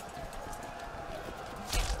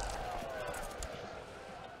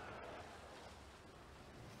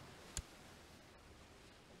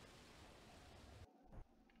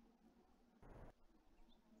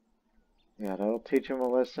 Yeah, that'll teach him a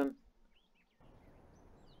lesson.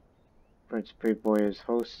 Prince Priboje's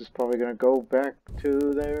host is probably going to go back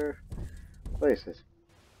to their places.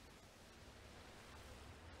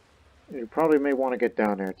 You probably may want to get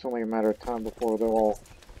down there. It's only a matter of time before they'll all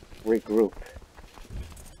regroup.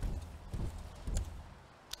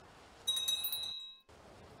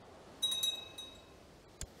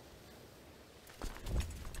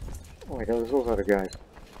 Oh my god, there's those other guys.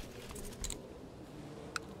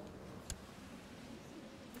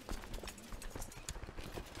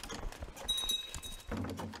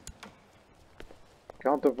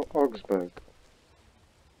 Count of Augsburg.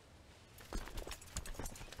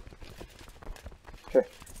 Okay.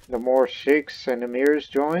 The more sheikhs and emirs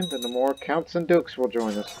join, then the more counts and dukes will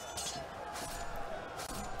join us.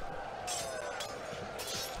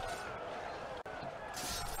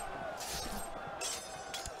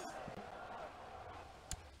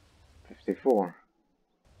 $54.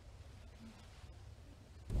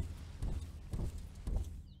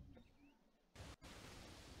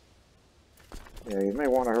 Yeah, you may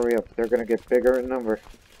want to hurry up. They're going to get bigger in number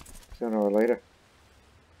sooner or later.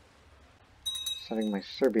 Sending my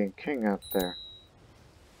Serbian king out there.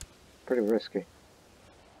 Pretty risky.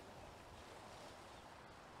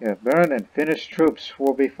 Yeah, Bern and Finnish troops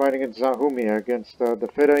will be fighting in Zahumia against the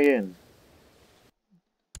Fedayeen.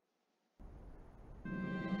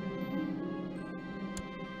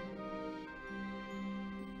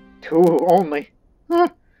 Two only. Huh.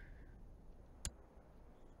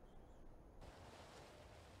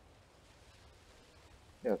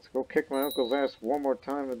 Yeah, let's go kick my uncle's ass one more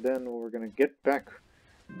time and then we're gonna get back.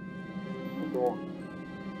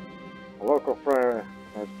 A local friar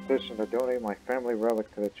has petitioned to donate my family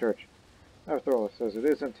relic to the church. After all, it says it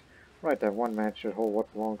isn't right that one man should hold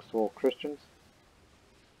what belongs to all Christians.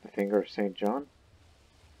 The finger of St. John.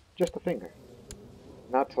 Just a finger.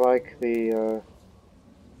 Not like the,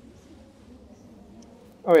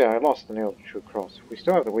 Oh yeah, I lost the nail of the true cross. We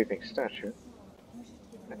still have the weeping statue.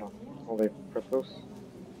 I know. Holy Epirus.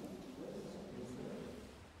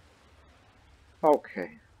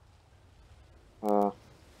 Okay. I'll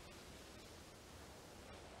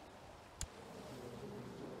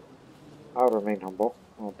remain humble.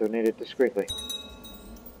 I'll donate it discreetly.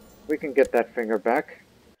 We can get that finger back.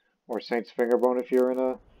 Or Saint's Fingerbone if you're in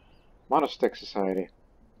a monastic society.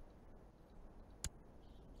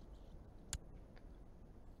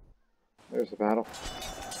 There's the battle.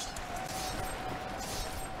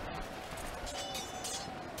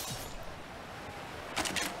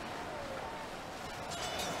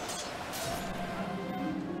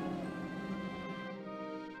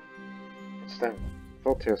 It's them.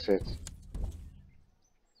 Photiosid.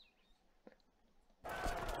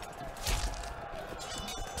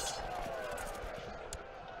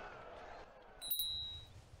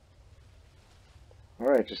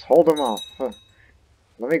 Alright, just hold him off.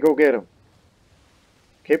 Let me go get him.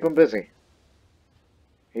 Keep him busy.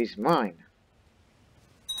 He's mine.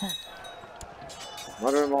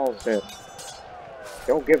 Mother-in-law's dead.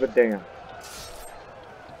 Don't give a damn.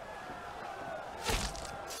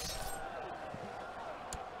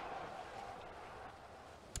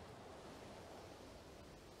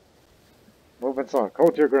 Movements on.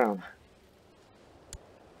 Hold your ground.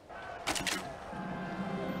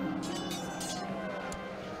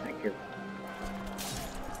 Thank you.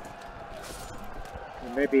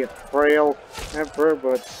 You may be a frail emperor,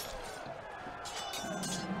 but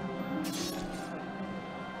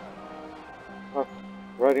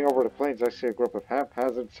riding over the plains, I see a group of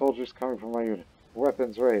haphazard soldiers coming from my unit.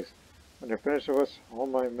 Weapons raised. When they're finished with us, all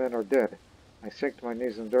my men are dead. I sink to my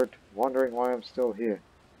knees in dirt, wondering why I'm still here.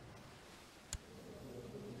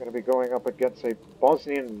 I'm going to be going up against a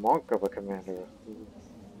Bosnian monk of a commander.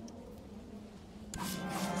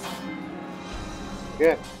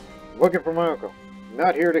 Again, looking for my uncle.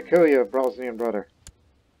 Not here to kill you, Bosnian brother.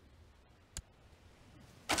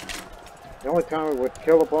 The only time I would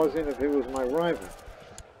kill a Bosnian if he was my rival.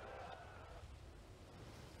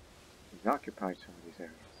 He's occupied some of these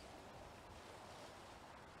areas.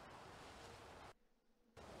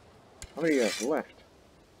 How many have left?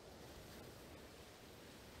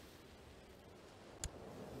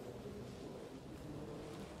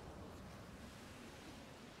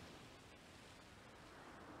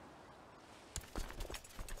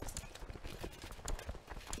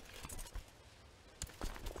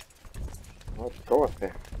 Let's go up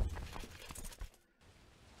there.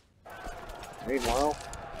 Meanwhile,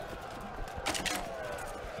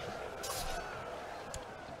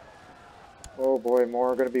 oh boy,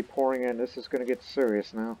 more are going to be pouring in. This is going to get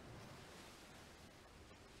serious now.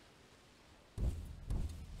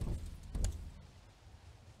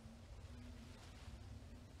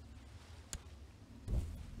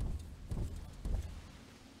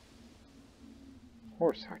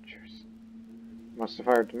 Horse archers. Must have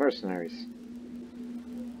hired mercenaries.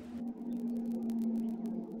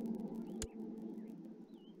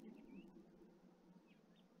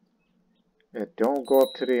 Yeah, don't go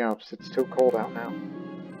up to the Alps. It's too cold out now.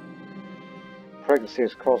 Pregnancy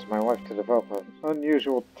has caused my wife to develop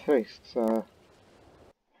unusual tastes.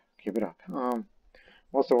 Keep it up.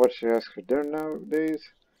 Most of what she asks for dinner nowadays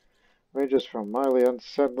ranges from mildly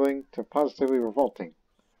unsettling to positively revolting.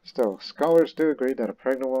 Still, scholars do agree that a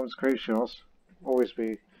pregnant woman's craze should always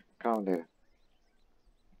be accommodated.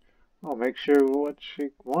 I'll make sure what she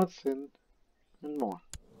wants and more.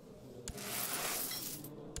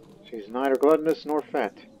 She's neither gluttonous nor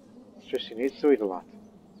fat. It's just she needs to eat a lot.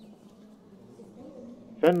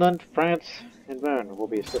 Finland, France, and Bern will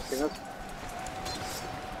be assisting us.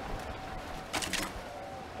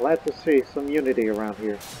 Glad to see some unity around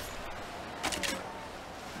here.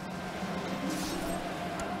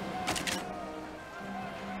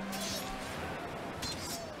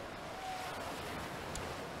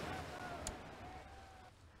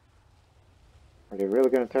 Are they really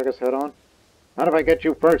going to attack us head on? Not if I get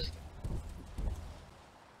you first.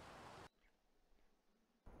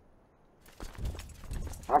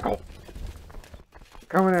 Uncle!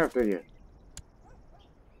 Coming after you.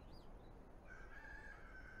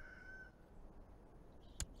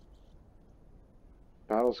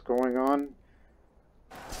 Battle's going on.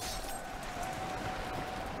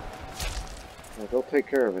 Well, they'll take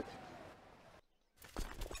care of it.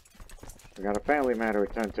 We got a family matter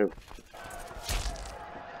to attend to.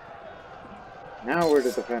 Now we're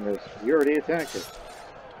the defenders. You're the attackers.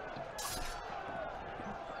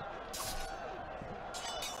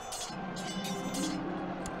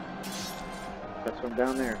 That's one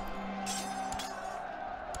down there.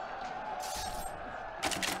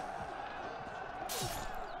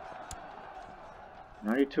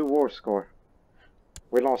 '92 war score.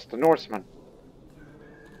 We lost the Norsemen.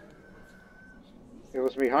 It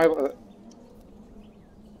was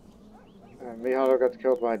And Mihalo got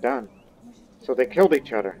killed by Dan. So they killed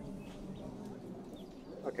each other.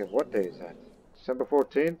 Okay, what day is that? December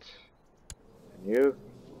 14th? And you?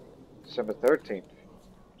 December 13th.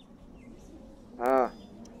 Ah,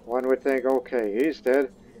 one would think, okay, he's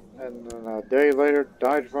dead. And then a day later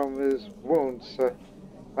died from his wounds. Matter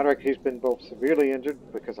of fact, he's been both severely injured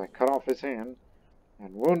because I cut off his hand,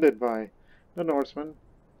 and wounded by the Norsemen,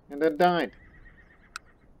 and then died.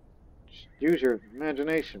 Just use your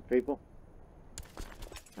imagination, people.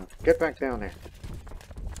 Now, get back down there.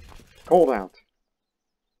 Cold out.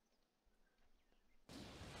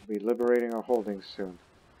 We'll be liberating our holdings soon.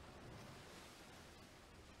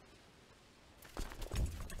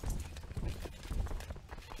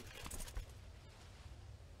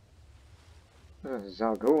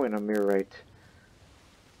 Zalgo Emirate.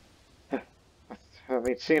 I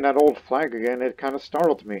mean, seeing that old flag again, it kind of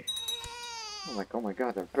startled me. I'm like, oh my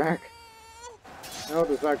god, they're back. No,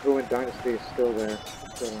 the Zalgoan dynasty is still there.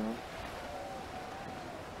 Still around.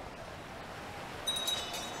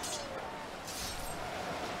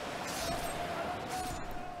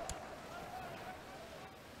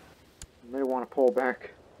 You may want to pull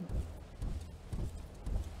back.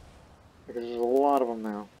 Because there's a lot of them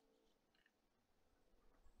now.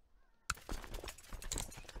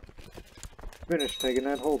 Finished taking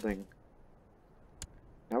that holding.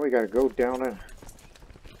 Now we gotta go down and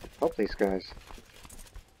help these guys.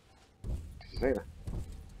 Zeta.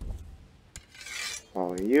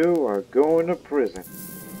 While you are going to prison.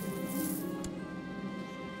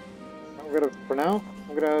 For now,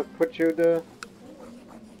 I'm gonna put you to...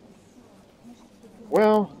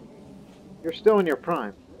 Well, you're still in your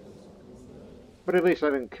prime. But at least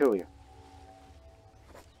I didn't kill you.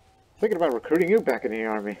 Thinking about recruiting you back in the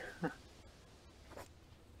army.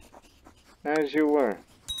 As you were.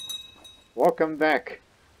 Welcome back.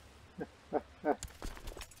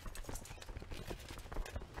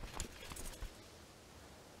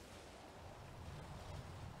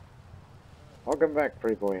 Welcome back,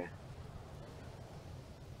 Priboje.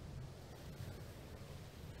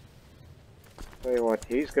 Tell you what,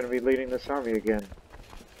 he's going to be leading this army again.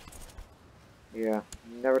 Yeah,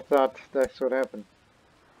 never thought that's what happened.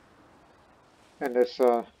 And this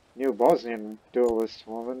new Bosnian duelist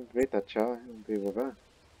woman, Vitacha, will be with her.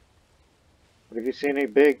 But if you see any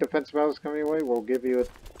big defensive battles coming your way, we'll give you a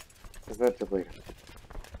defensive leader.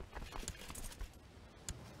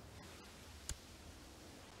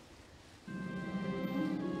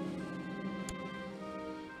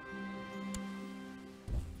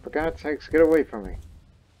 For God's sakes, get away from me.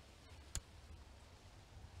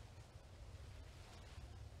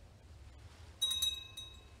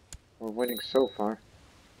 We're winning so far.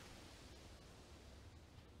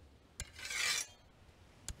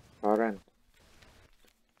 Baren.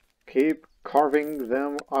 Keep carving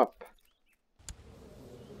them up.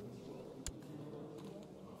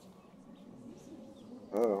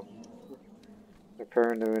 Uh-oh. They're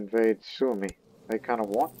preparing to invade Suomi. They kind of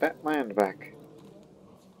want that land back.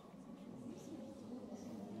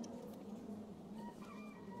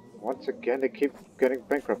 Once again, they keep getting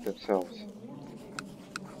bankrupt themselves.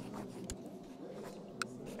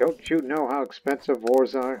 Don't you know how expensive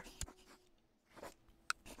wars are?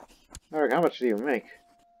 Eric, how much do you make?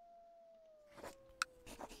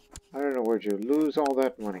 I don't know, where'd you lose all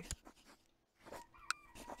that money?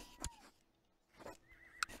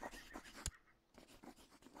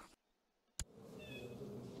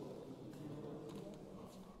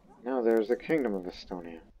 Now there's the Kingdom of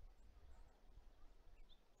Estonia.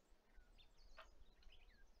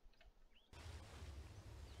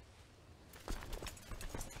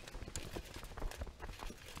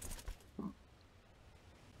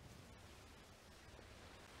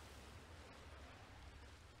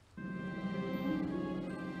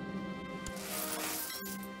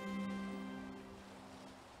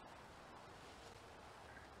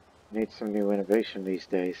 Need some new innovation these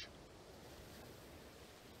days.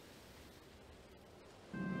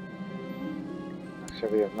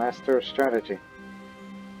 Should be a master of strategy.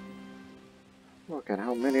 Look at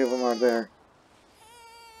how many of them are there.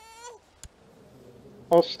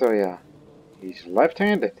 Ostoya. He's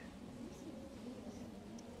left-handed.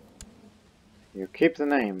 You keep the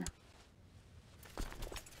name.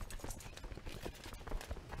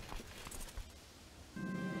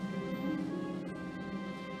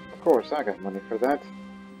 Of course, I got money for that.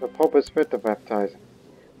 The Pope is fit to baptize.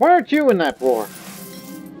 Why aren't you in that war?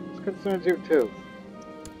 This concerns you too.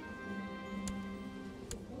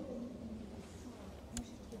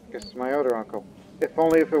 Guess it's my other uncle. If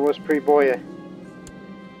only if it was Priboje.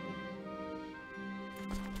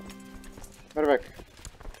 Matter of fact,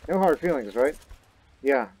 no hard feelings, right?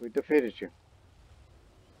 Yeah, we defeated you.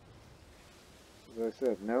 As I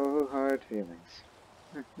said, no hard feelings.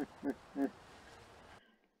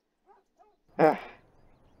 Ah,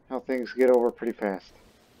 how things get over pretty fast.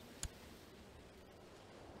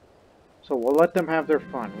 So we'll let them have their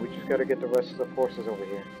fun. We just gotta get the rest of the forces over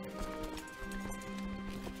here.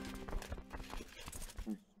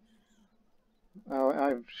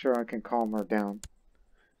 I'm sure I can calm her down.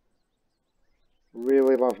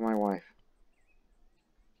 Really love my wife.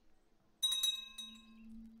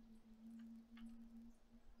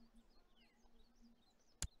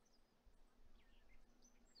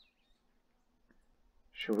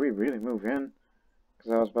 Should we really move in?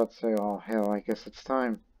 Because I was about to say, oh hell, I guess it's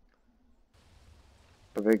time.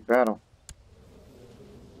 The big battle.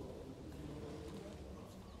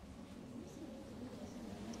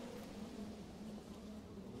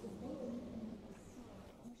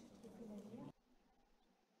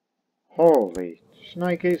 Holy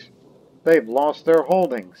shnikes, they've lost their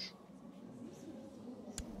holdings.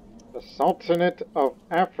 The Sultanate of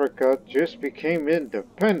Africa just became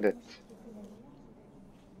independent.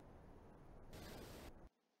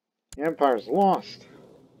 The Empire's lost,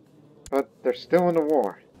 but they're still in the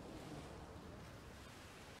war.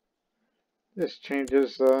 This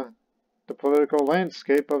changes the political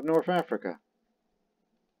landscape of North Africa.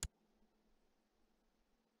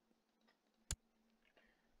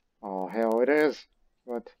 Oh, hell it is.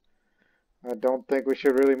 But I don't think we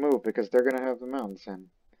should really move because they're going to have the mountains. And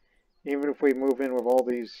even if we move in with all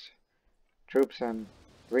these troops and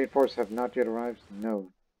reinforcements have not yet arrived,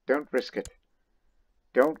 no, don't risk it.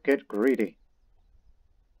 Don't get greedy.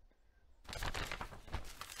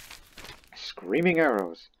 Screaming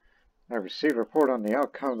arrows. I received a report on the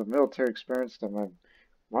outcome of the military experience that my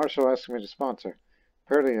marshal asked me to sponsor.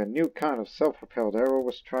 Apparently a new kind of self-propelled arrow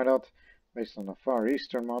was tried out based on the Far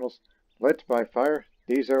Eastern models. Lit by fire,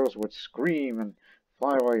 these arrows would scream and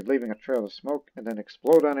fly away, leaving a trail of smoke, and then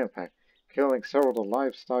explode on impact, killing several of the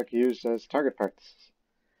livestock used as target practices.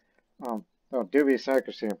 Though dubious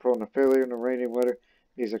accuracy and prone to failure in the uranium letter,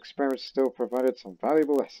 these experiments still provided some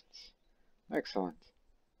valuable lessons. Excellent.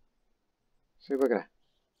 See, look at that.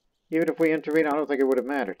 Even if we intervene, I don't think it would have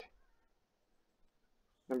mattered.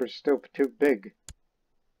 Numbers still too big.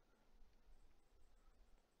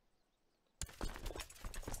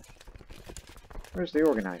 Where's the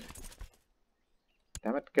organizer?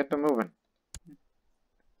 Damn it, get them moving.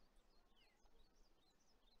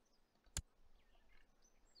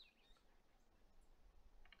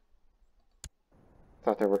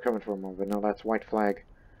 Thought they were coming for a moment, but no, that's white flag.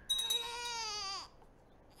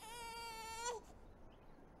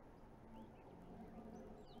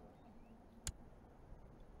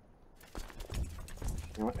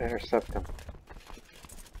 You know what? Intercept them.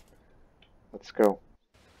 Let's go.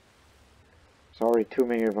 There's already too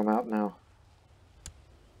many of them out now.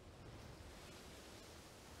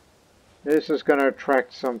 This is going to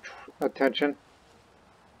attract some attention.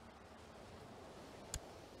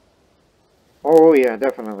 Oh yeah,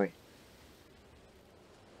 definitely.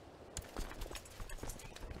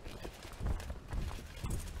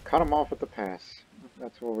 Cut them off at the pass.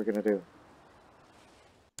 That's what we're going to do.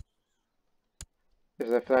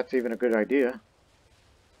 As if that's even a good idea.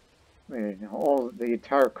 I mean, the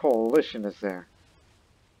entire coalition is there.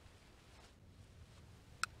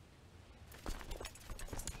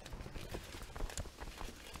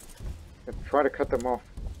 Try to cut them off.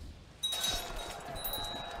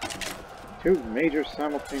 Two major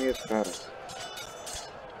simultaneous battles.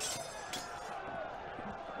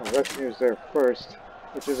 Well, Revenue's there first,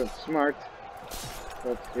 which isn't smart,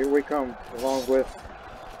 but here we come, along with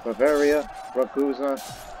Bavaria, Ragusa,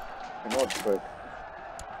 and Augsburg.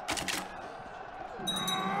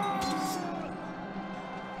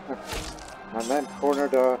 My men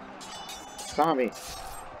cornered Sami.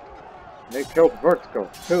 They killed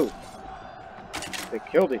Tvrtko too. They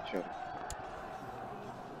killed each other.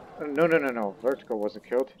 No. Tvrtko wasn't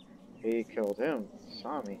killed. He killed him.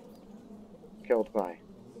 Sami. Killed by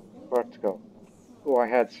Tvrtko. Oh, I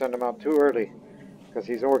had to send him out too early. Because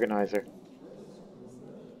he's organizer.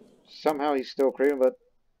 Somehow he's still craving, but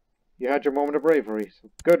you had your moment of bravery. So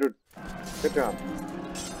good job.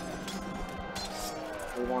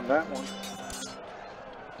 We won that one.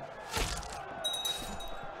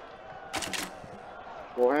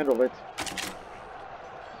 We'll handle it.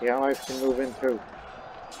 The allies can move in too,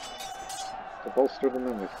 to bolster the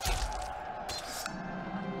numbers.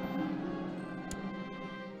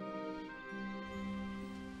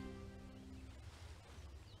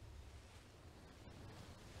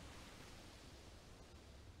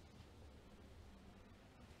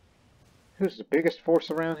 Who's the biggest force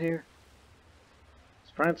around here? Is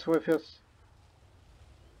France with us?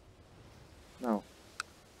 No.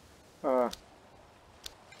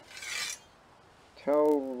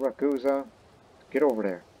 Tell Ragusa to get over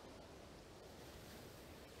there.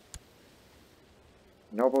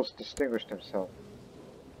 Nobles distinguished himself.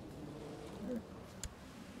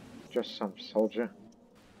 Just some soldier.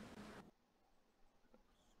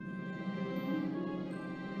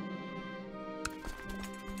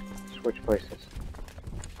 Switch places.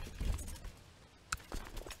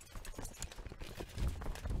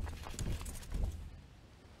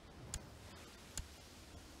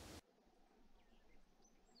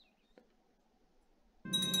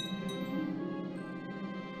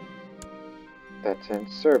 That's in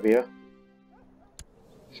Serbia.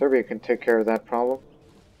 Serbia can take care of that problem.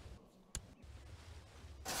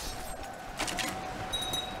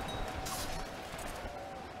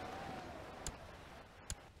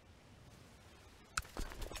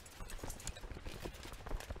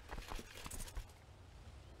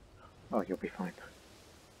 Oh, you'll be fine.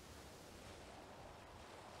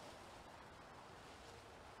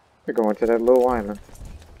 We're going to that little island.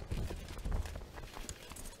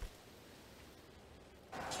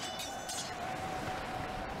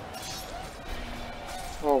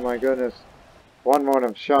 Oh my goodness. One moment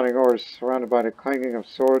I'm shouting orders, surrounded by the clanging of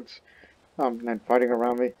swords and fighting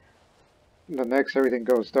around me. The next, everything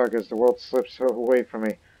goes dark as the world slips away from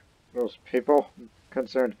me. Those people,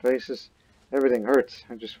 concerned faces, everything hurts.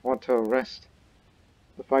 I just want to rest.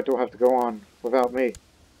 The fight will have to go on without me.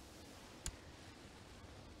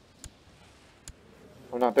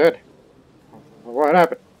 I'm not dead. What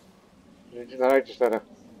happened? I just had a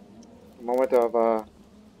moment of, oh,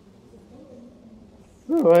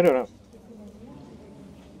 I don't know.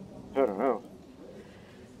 I don't know.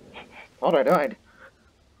 Thought I died.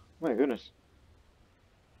 My goodness.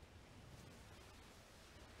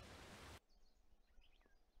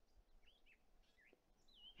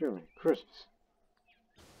 Germany, Christmas.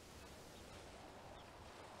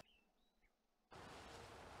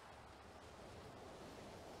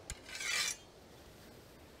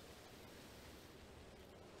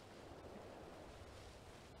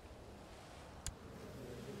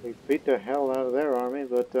 We beat the hell out of their army,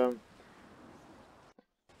 but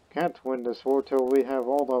can't win this war till we have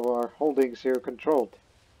all of our holdings here controlled.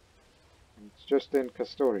 It's just in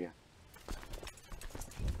Castoria.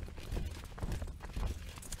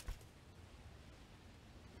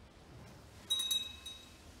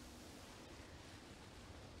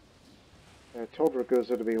 I told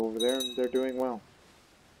Ragusa to be over there, and they're doing well.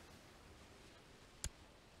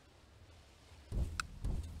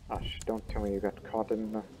 Gosh, don't tell me you got caught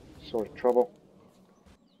in sort of trouble.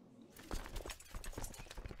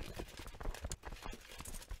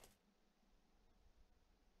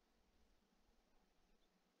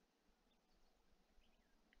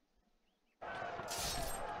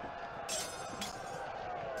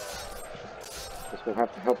 Guess we'll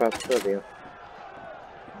have to help out Serbia.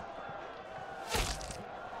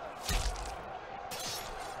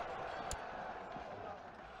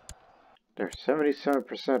 There's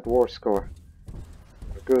 77% war score.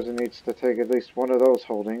 Ragusa needs to take at least one of those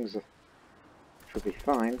holdings, which will be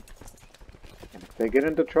fine. And if they get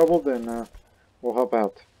into trouble, then we'll help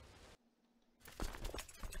out.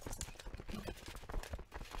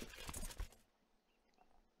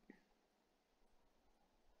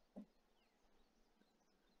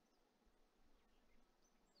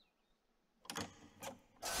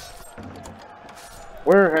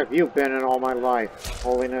 Where have you been in all my life,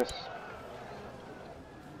 Holiness?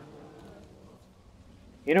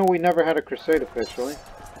 You know, we never had a crusade officially.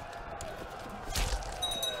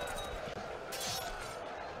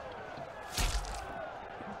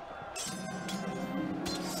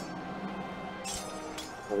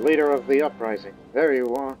 The leader of the uprising. There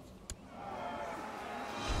you are.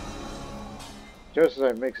 Just as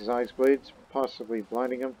I make his eyes blades, possibly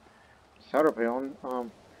blinding him, Sarapion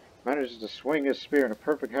manages to swing his spear in a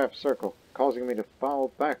perfect half circle, causing me to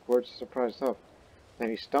fall backwards, surprised up.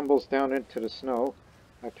 Then he stumbles down into the snow.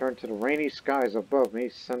 I turn to the rainy skies above me,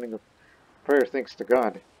 sending a prayer thanks to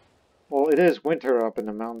God. Well, it is winter up in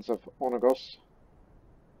the mountains of Onagos.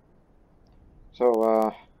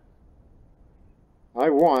 So, I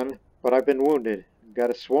won, but I've been wounded.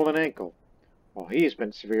 Got a swollen ankle. Well, he's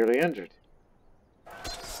been severely injured.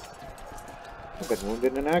 I've been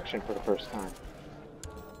wounded in action for the first time.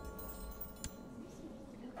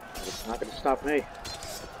 But it's not going to stop me.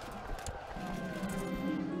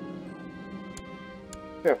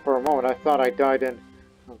 Yeah, for a moment I thought I died in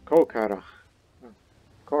Korkira.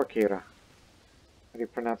 How do you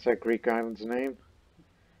pronounce that Greek island's name?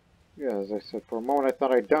 Yeah, as I said, for a moment I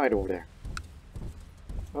thought I died over there.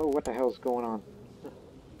 Oh, what the hell's going on?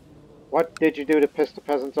 What did you do to piss the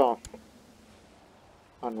peasants off?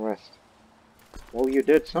 Unrest. Well, you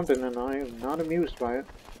did something, and I am not amused by it.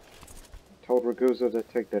 I told Ragusa to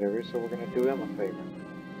take that area, so we're going to do him a favor.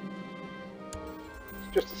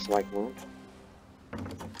 It's just a slight wound.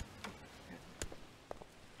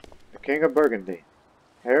 The King of Burgundy,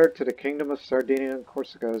 heir to the Kingdom of Sardinia and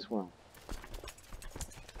Corsica as well.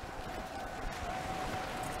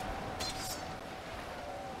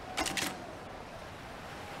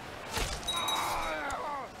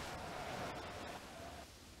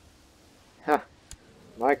 Ha!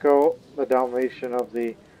 Michael, the Dalmatian of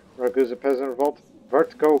the Ragusa peasant revolt,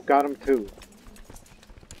 Tvrtko got him too.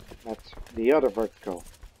 That's the other Tvrtko.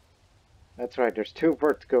 That's right, there's two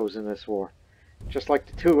Tvrtkos in this war. Just like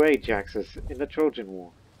the two Ajaxes in the Trojan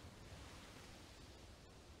War.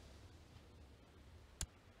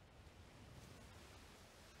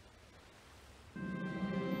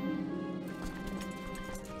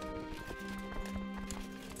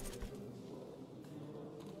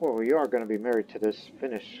 Well, you are going to be married to this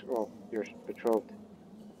Finnish, well, your betrothed.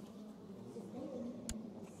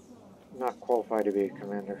 Not qualified to be a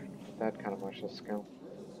commander with that kind of martial skill.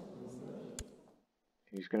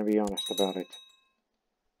 He's going to be honest about it.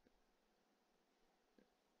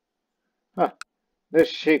 Huh. This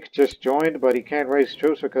sheik just joined, but he can't raise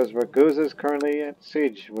troops because Ragusa is currently at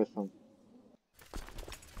siege with them.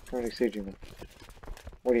 Currently sieging them.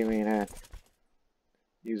 What do you mean at?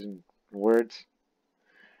 Using words?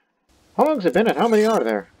 How long's it been and how many are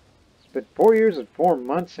there? It's been 4 years and 4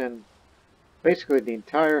 months, and basically the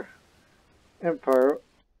entire empire,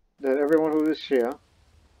 that everyone who is Shia,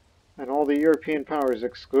 and all the European powers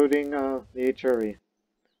excluding the HRE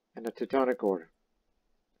and the Teutonic Order.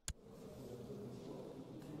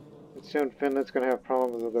 And soon Finland's going to have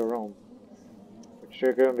problems of their own, which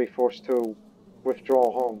they're going to be forced to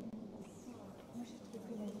withdraw home.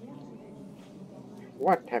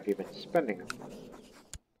 What have you been spending them?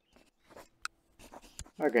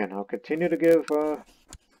 Again, I'll continue to give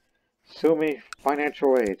Sumi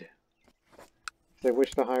financial aid if they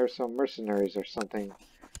wish to hire some mercenaries or something,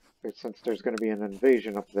 since there's going to be an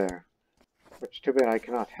invasion up there. Which, too bad I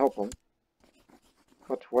cannot help them,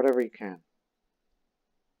 but whatever you can.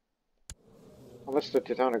 Unless the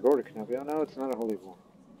Teutonic Order can help you. Oh, no, it's not a holy war.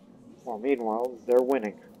 Well, meanwhile, they're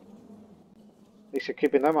winning. At least you're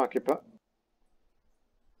keeping them occupied.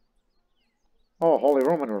 Oh, Holy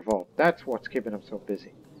Roman Revolt. That's what's keeping them so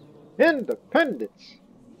busy. Independence!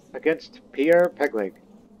 Against Pierre Pegleg.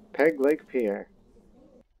 Pegleg Pierre.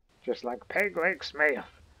 Just like Pegleg Smith.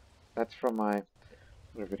 That's from my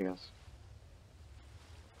other videos.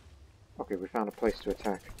 Okay, we found a place to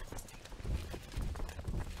attack.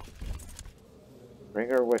 Bring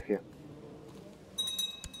her with you.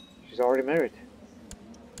 She's already married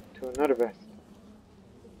to another vest.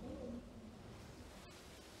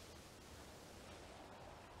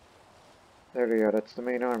 There they are, that's the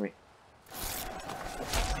main army.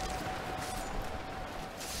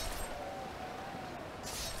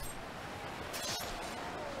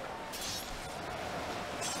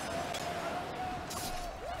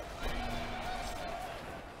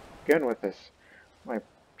 Again with this. My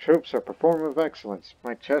troops are performing with excellence.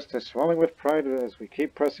 My chest is swelling with pride as we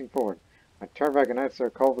keep pressing forward. My Tarvaganites are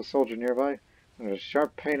called the soldier nearby, and there's a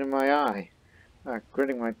sharp pain in my eye.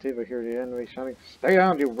 Gritting my teeth, I hear the enemy shouting, "Stay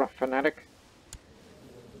down, you rough fanatic!"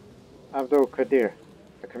 Abdul Qadir,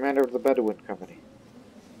 the commander of the Bedouin Company.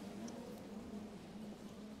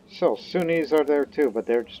 So, Sunnis are there too, but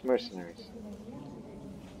they're just mercenaries.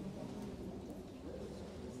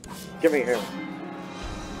 Give me him.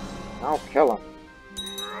 I'll kill him.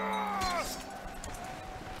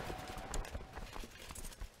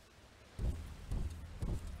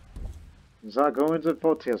 Zagoins and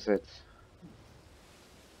Photiosids.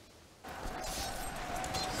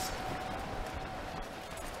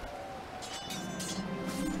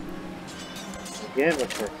 Again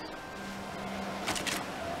with this.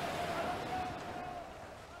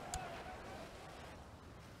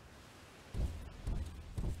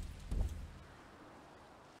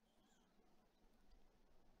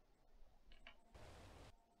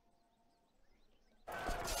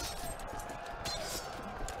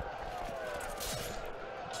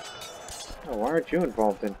 Oh, why aren't you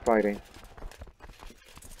involved in fighting?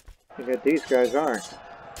 Yet these guys are.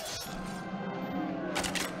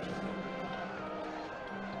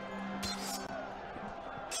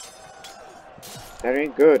 That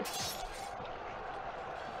ain't good.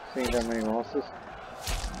 Seeing that many losses.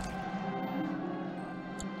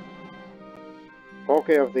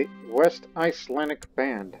 Okay, of the West Icelandic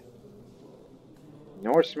Band.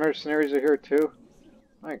 Norse mercenaries are here too?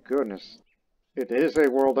 My goodness. It is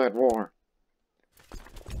a world at war.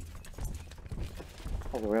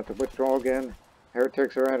 Oh, we have to withdraw again.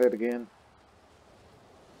 Heretics are at it again.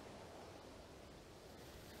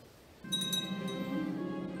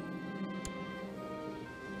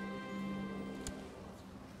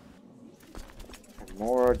 And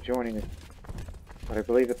more are joining it. But I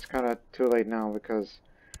believe it's kind of too late now because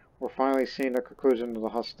we're finally seeing the conclusion of the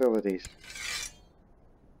hostilities.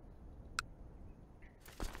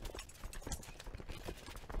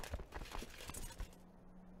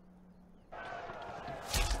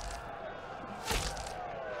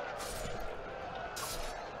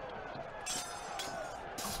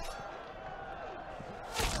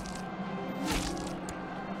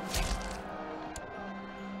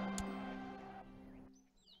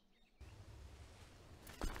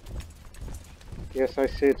 Yes, I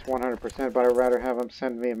see it's 100%, but I'd rather have him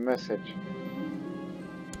send me a message.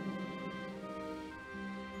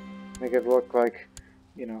 Make it look like,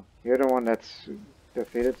 you know, you're the one that's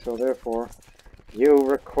defeated, so therefore, you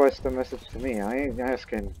request a message to me. I ain't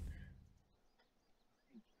asking.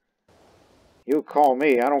 You call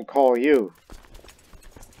me, I don't call you.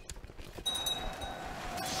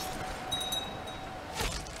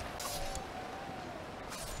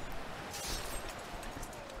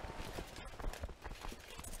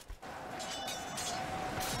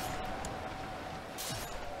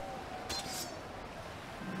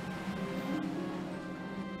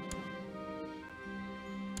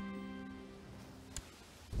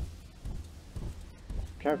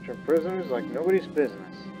 Capture prisoners like nobody's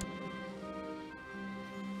business.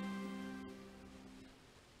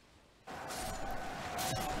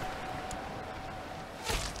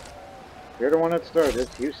 You're the one that started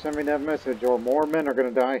this. You send me that message or more men are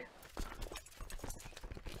gonna die.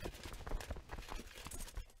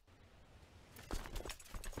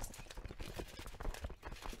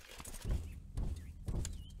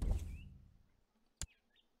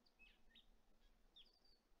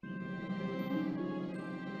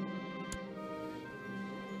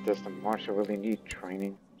 Does the marshal really need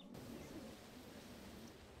training?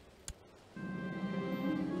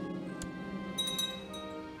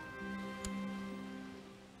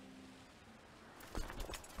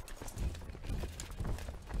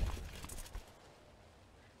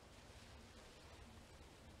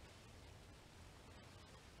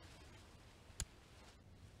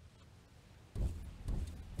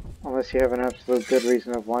 Unless you have an absolute good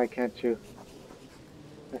reason of why can't you?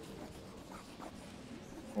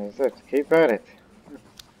 That's it. Keep at it.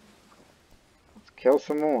 Let's kill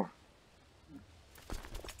some more.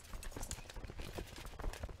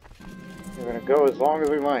 We're gonna go as long as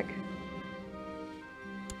we like.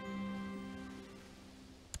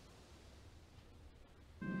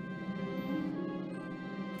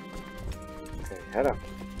 Okay, head up.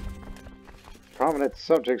 Prominent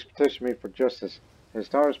subjects petition me for justice. His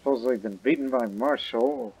daughter supposedly been beaten by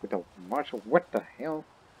Marshal. With a Marshal? What the hell?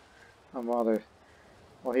 My mother.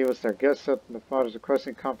 While he was their guest, and the father's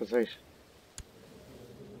requesting compensation.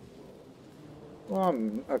 Well,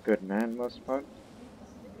 I'm a good man, most part.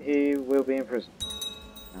 He will be in prison.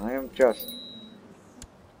 I am just.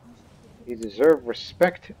 He deserves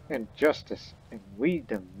respect and justice, and we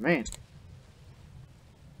demand.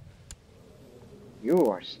 You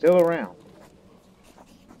are still around.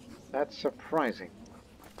 That's surprising.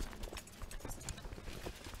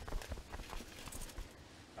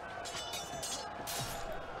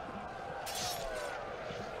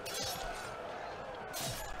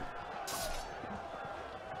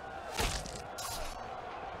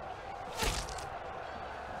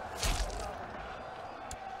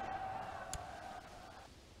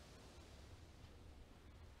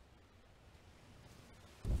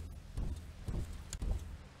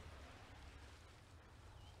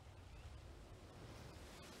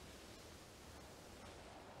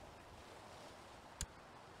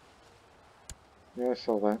 Yeah, I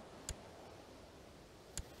saw that.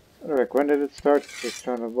 Rick, when did it start? Just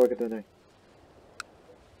trying to look at the day.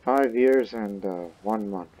 5 years and 1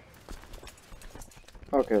 month.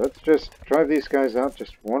 Okay, let's just drive these guys out.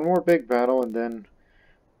 Just one more big battle, and then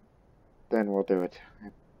we'll do it.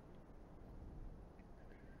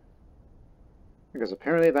 Because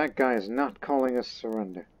apparently that guy is not calling us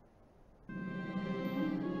surrender.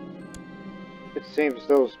 It seems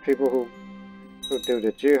those people who do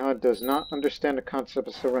the jihad does not understand the concept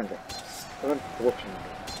of surrender. Unfortunately.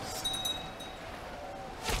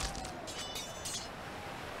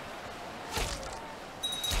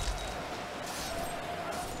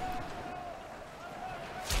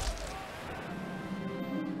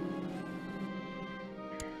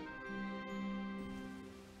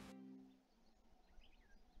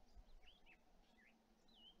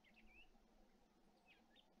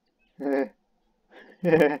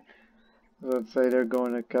 Let's say they're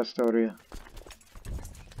going to Custodia.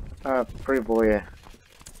 Priboje.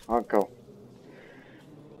 Uncle.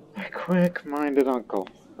 My quick-minded uncle,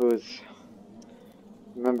 who is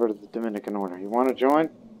a member of the Dominican Order. You want to join?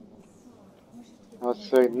 I'll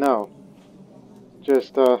say no.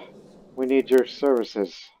 Just, we need your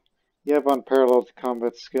services. You have unparalleled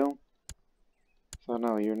combat skill. So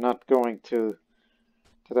no, you're not going to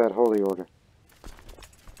that holy order.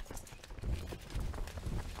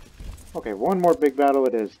 Okay, one more big battle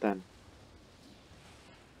it is then.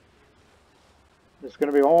 It's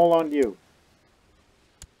gonna be all on you.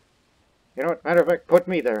 You know what, matter of fact, put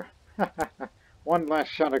me there. One last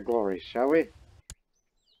shot of glory, shall we?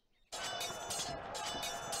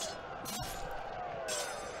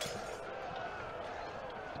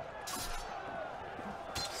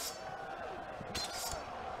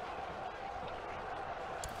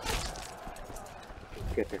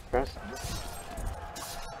 Get there fast enough.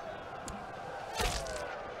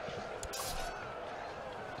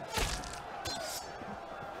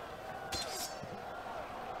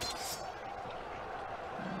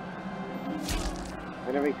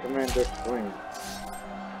 Enemy commander slain.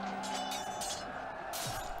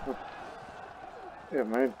 Yeah,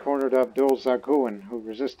 man cornered Abdul Zaguin, who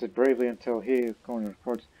resisted bravely until he, according to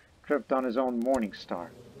reports, tripped on his own morning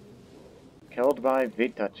star. Killed by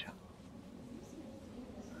Vitacha.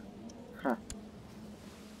 Huh.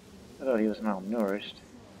 I thought he was malnourished.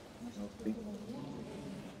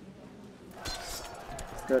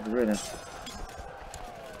 Good riddance.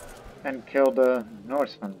 And killed a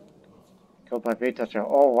Norseman. Killed by Vitacha.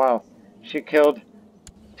 Oh wow. She killed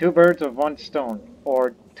 2 birds with 1 stone.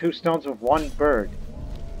 Or 2 stones with 1 bird.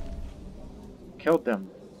 Killed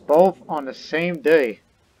them. Both on the same day.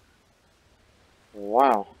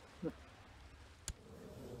 Wow.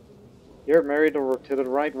 You're married to the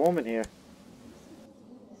right woman here.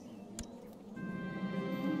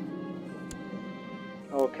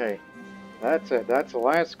 Okay. That's it. That's the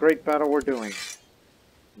last great battle we're doing.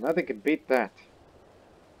 Nothing can beat that.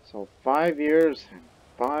 So 5 years and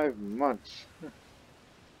 5 months.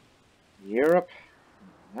 Europe,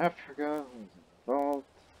 Africa was involved.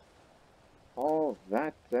 All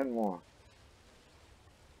that and more.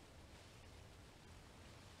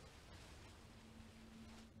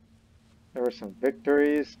 There were some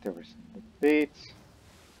victories, there were some defeats.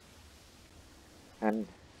 And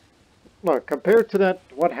look, compared to that,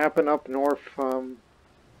 what happened up north, I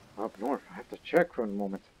have to check for a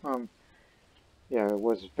moment. Yeah, it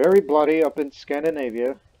was very bloody up in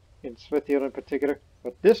Scandinavia, in Svithild in particular,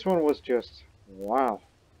 but this one was just, wow.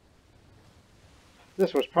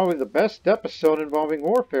 This was probably the best episode involving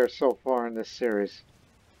warfare so far in this series.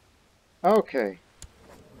 Okay,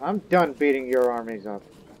 I'm done beating your armies up,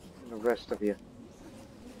 and the rest of you.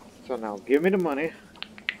 So now, give me the money,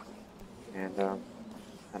 and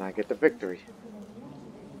I get the victory.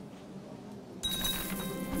 So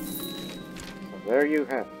there you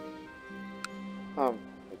have it. The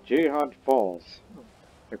Jihad falls.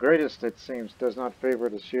 The greatest, it seems, does not favor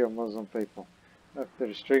the Shia Muslim people. After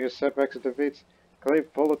the string of setbacks and defeats,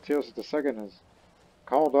 Caliph Photiosid II has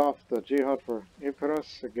called off the Jihad for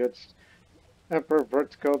Epirus against Emperor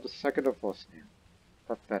Tvrtko II of Bosnia.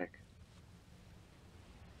 Pathetic.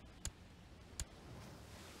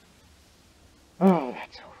 Oh,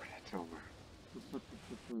 that's over, that's over.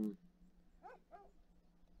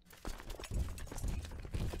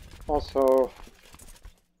 Also,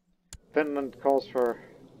 Finland calls for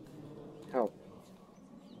help.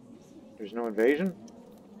 There's no invasion?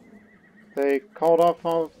 They called off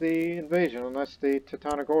of the invasion unless the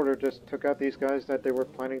Teutonic Order just took out these guys that they were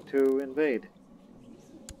planning to invade.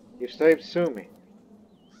 You saved Sumi.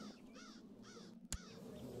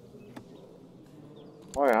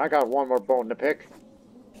 Oh yeah, I got one more bone to pick.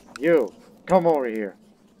 You, come over here.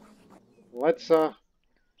 Let's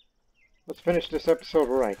finish this episode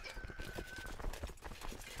right.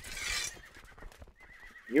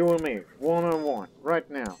 You and me, one-on-one, right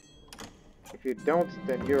now. If you don't,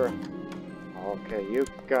 then you're... Okay, you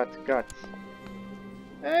got guts.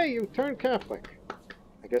 Hey, you turned Catholic.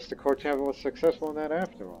 I guess the court chapel was successful in that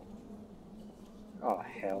after all. Oh,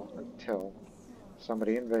 hell, until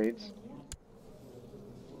somebody invades.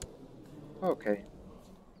 Okay.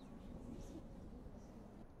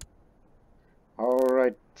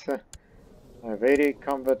 Alright, I have 80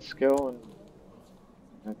 combat skill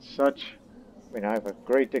and such. I mean, I have a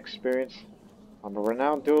great experience. I'm a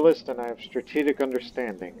renowned duelist and I have strategic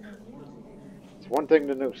understanding. It's one thing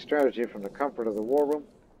to know strategy from the comfort of the war room.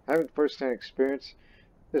 Having first-hand experience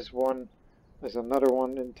is another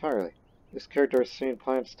one entirely. This character has seen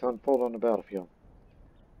plans to unfold on the battlefield.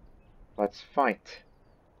 Let's fight.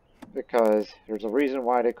 Because there's a reason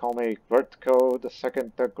why they call me Tvrtko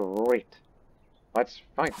II the Great. Let's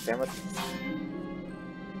fight, damn it.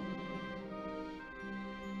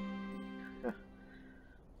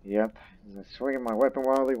 Yep, I was swinging my weapon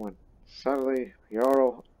wildly when suddenly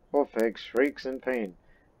Jarl Wolfegg shrieks in pain,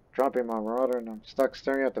 dropping my marauder, and I'm stuck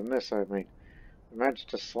staring at the mist I've made. I managed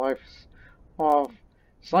to slice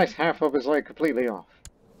half of his leg completely off.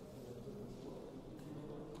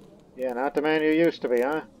 Yeah, not the man you used to be,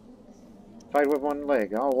 huh? Fight with one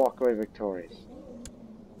leg, I'll walk away victorious.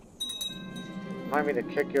 Remind me to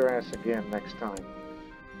kick your ass again next time.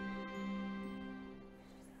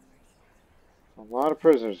 A lot of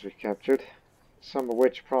prisoners we captured, some of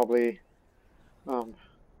which probably, I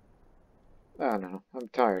don't know, I'm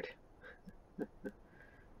tired.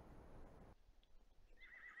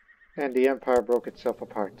 And the Empire broke itself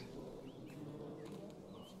apart.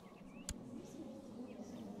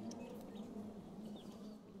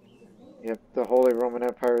 Yep, the Holy Roman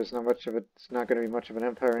Empire is not much of it's not going to be much of an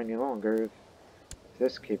empire any longer if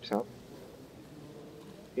this keeps up.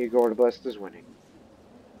 Igor the Blessed is winning.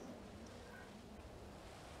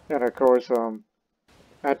 And of course,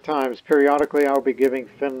 at times, periodically, I'll be giving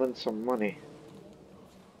Finland some money.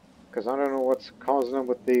 Because I don't know what's causing them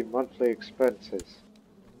with the monthly expenses.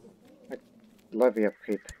 Like levy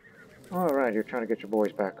upkeep. Alright, you're trying to get your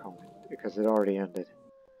boys back home. Because it already ended.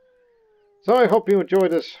 So I hope you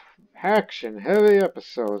enjoyed this action-heavy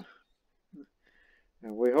episode.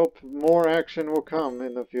 And we hope more action will come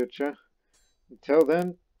in the future. Until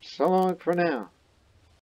then, so long for now.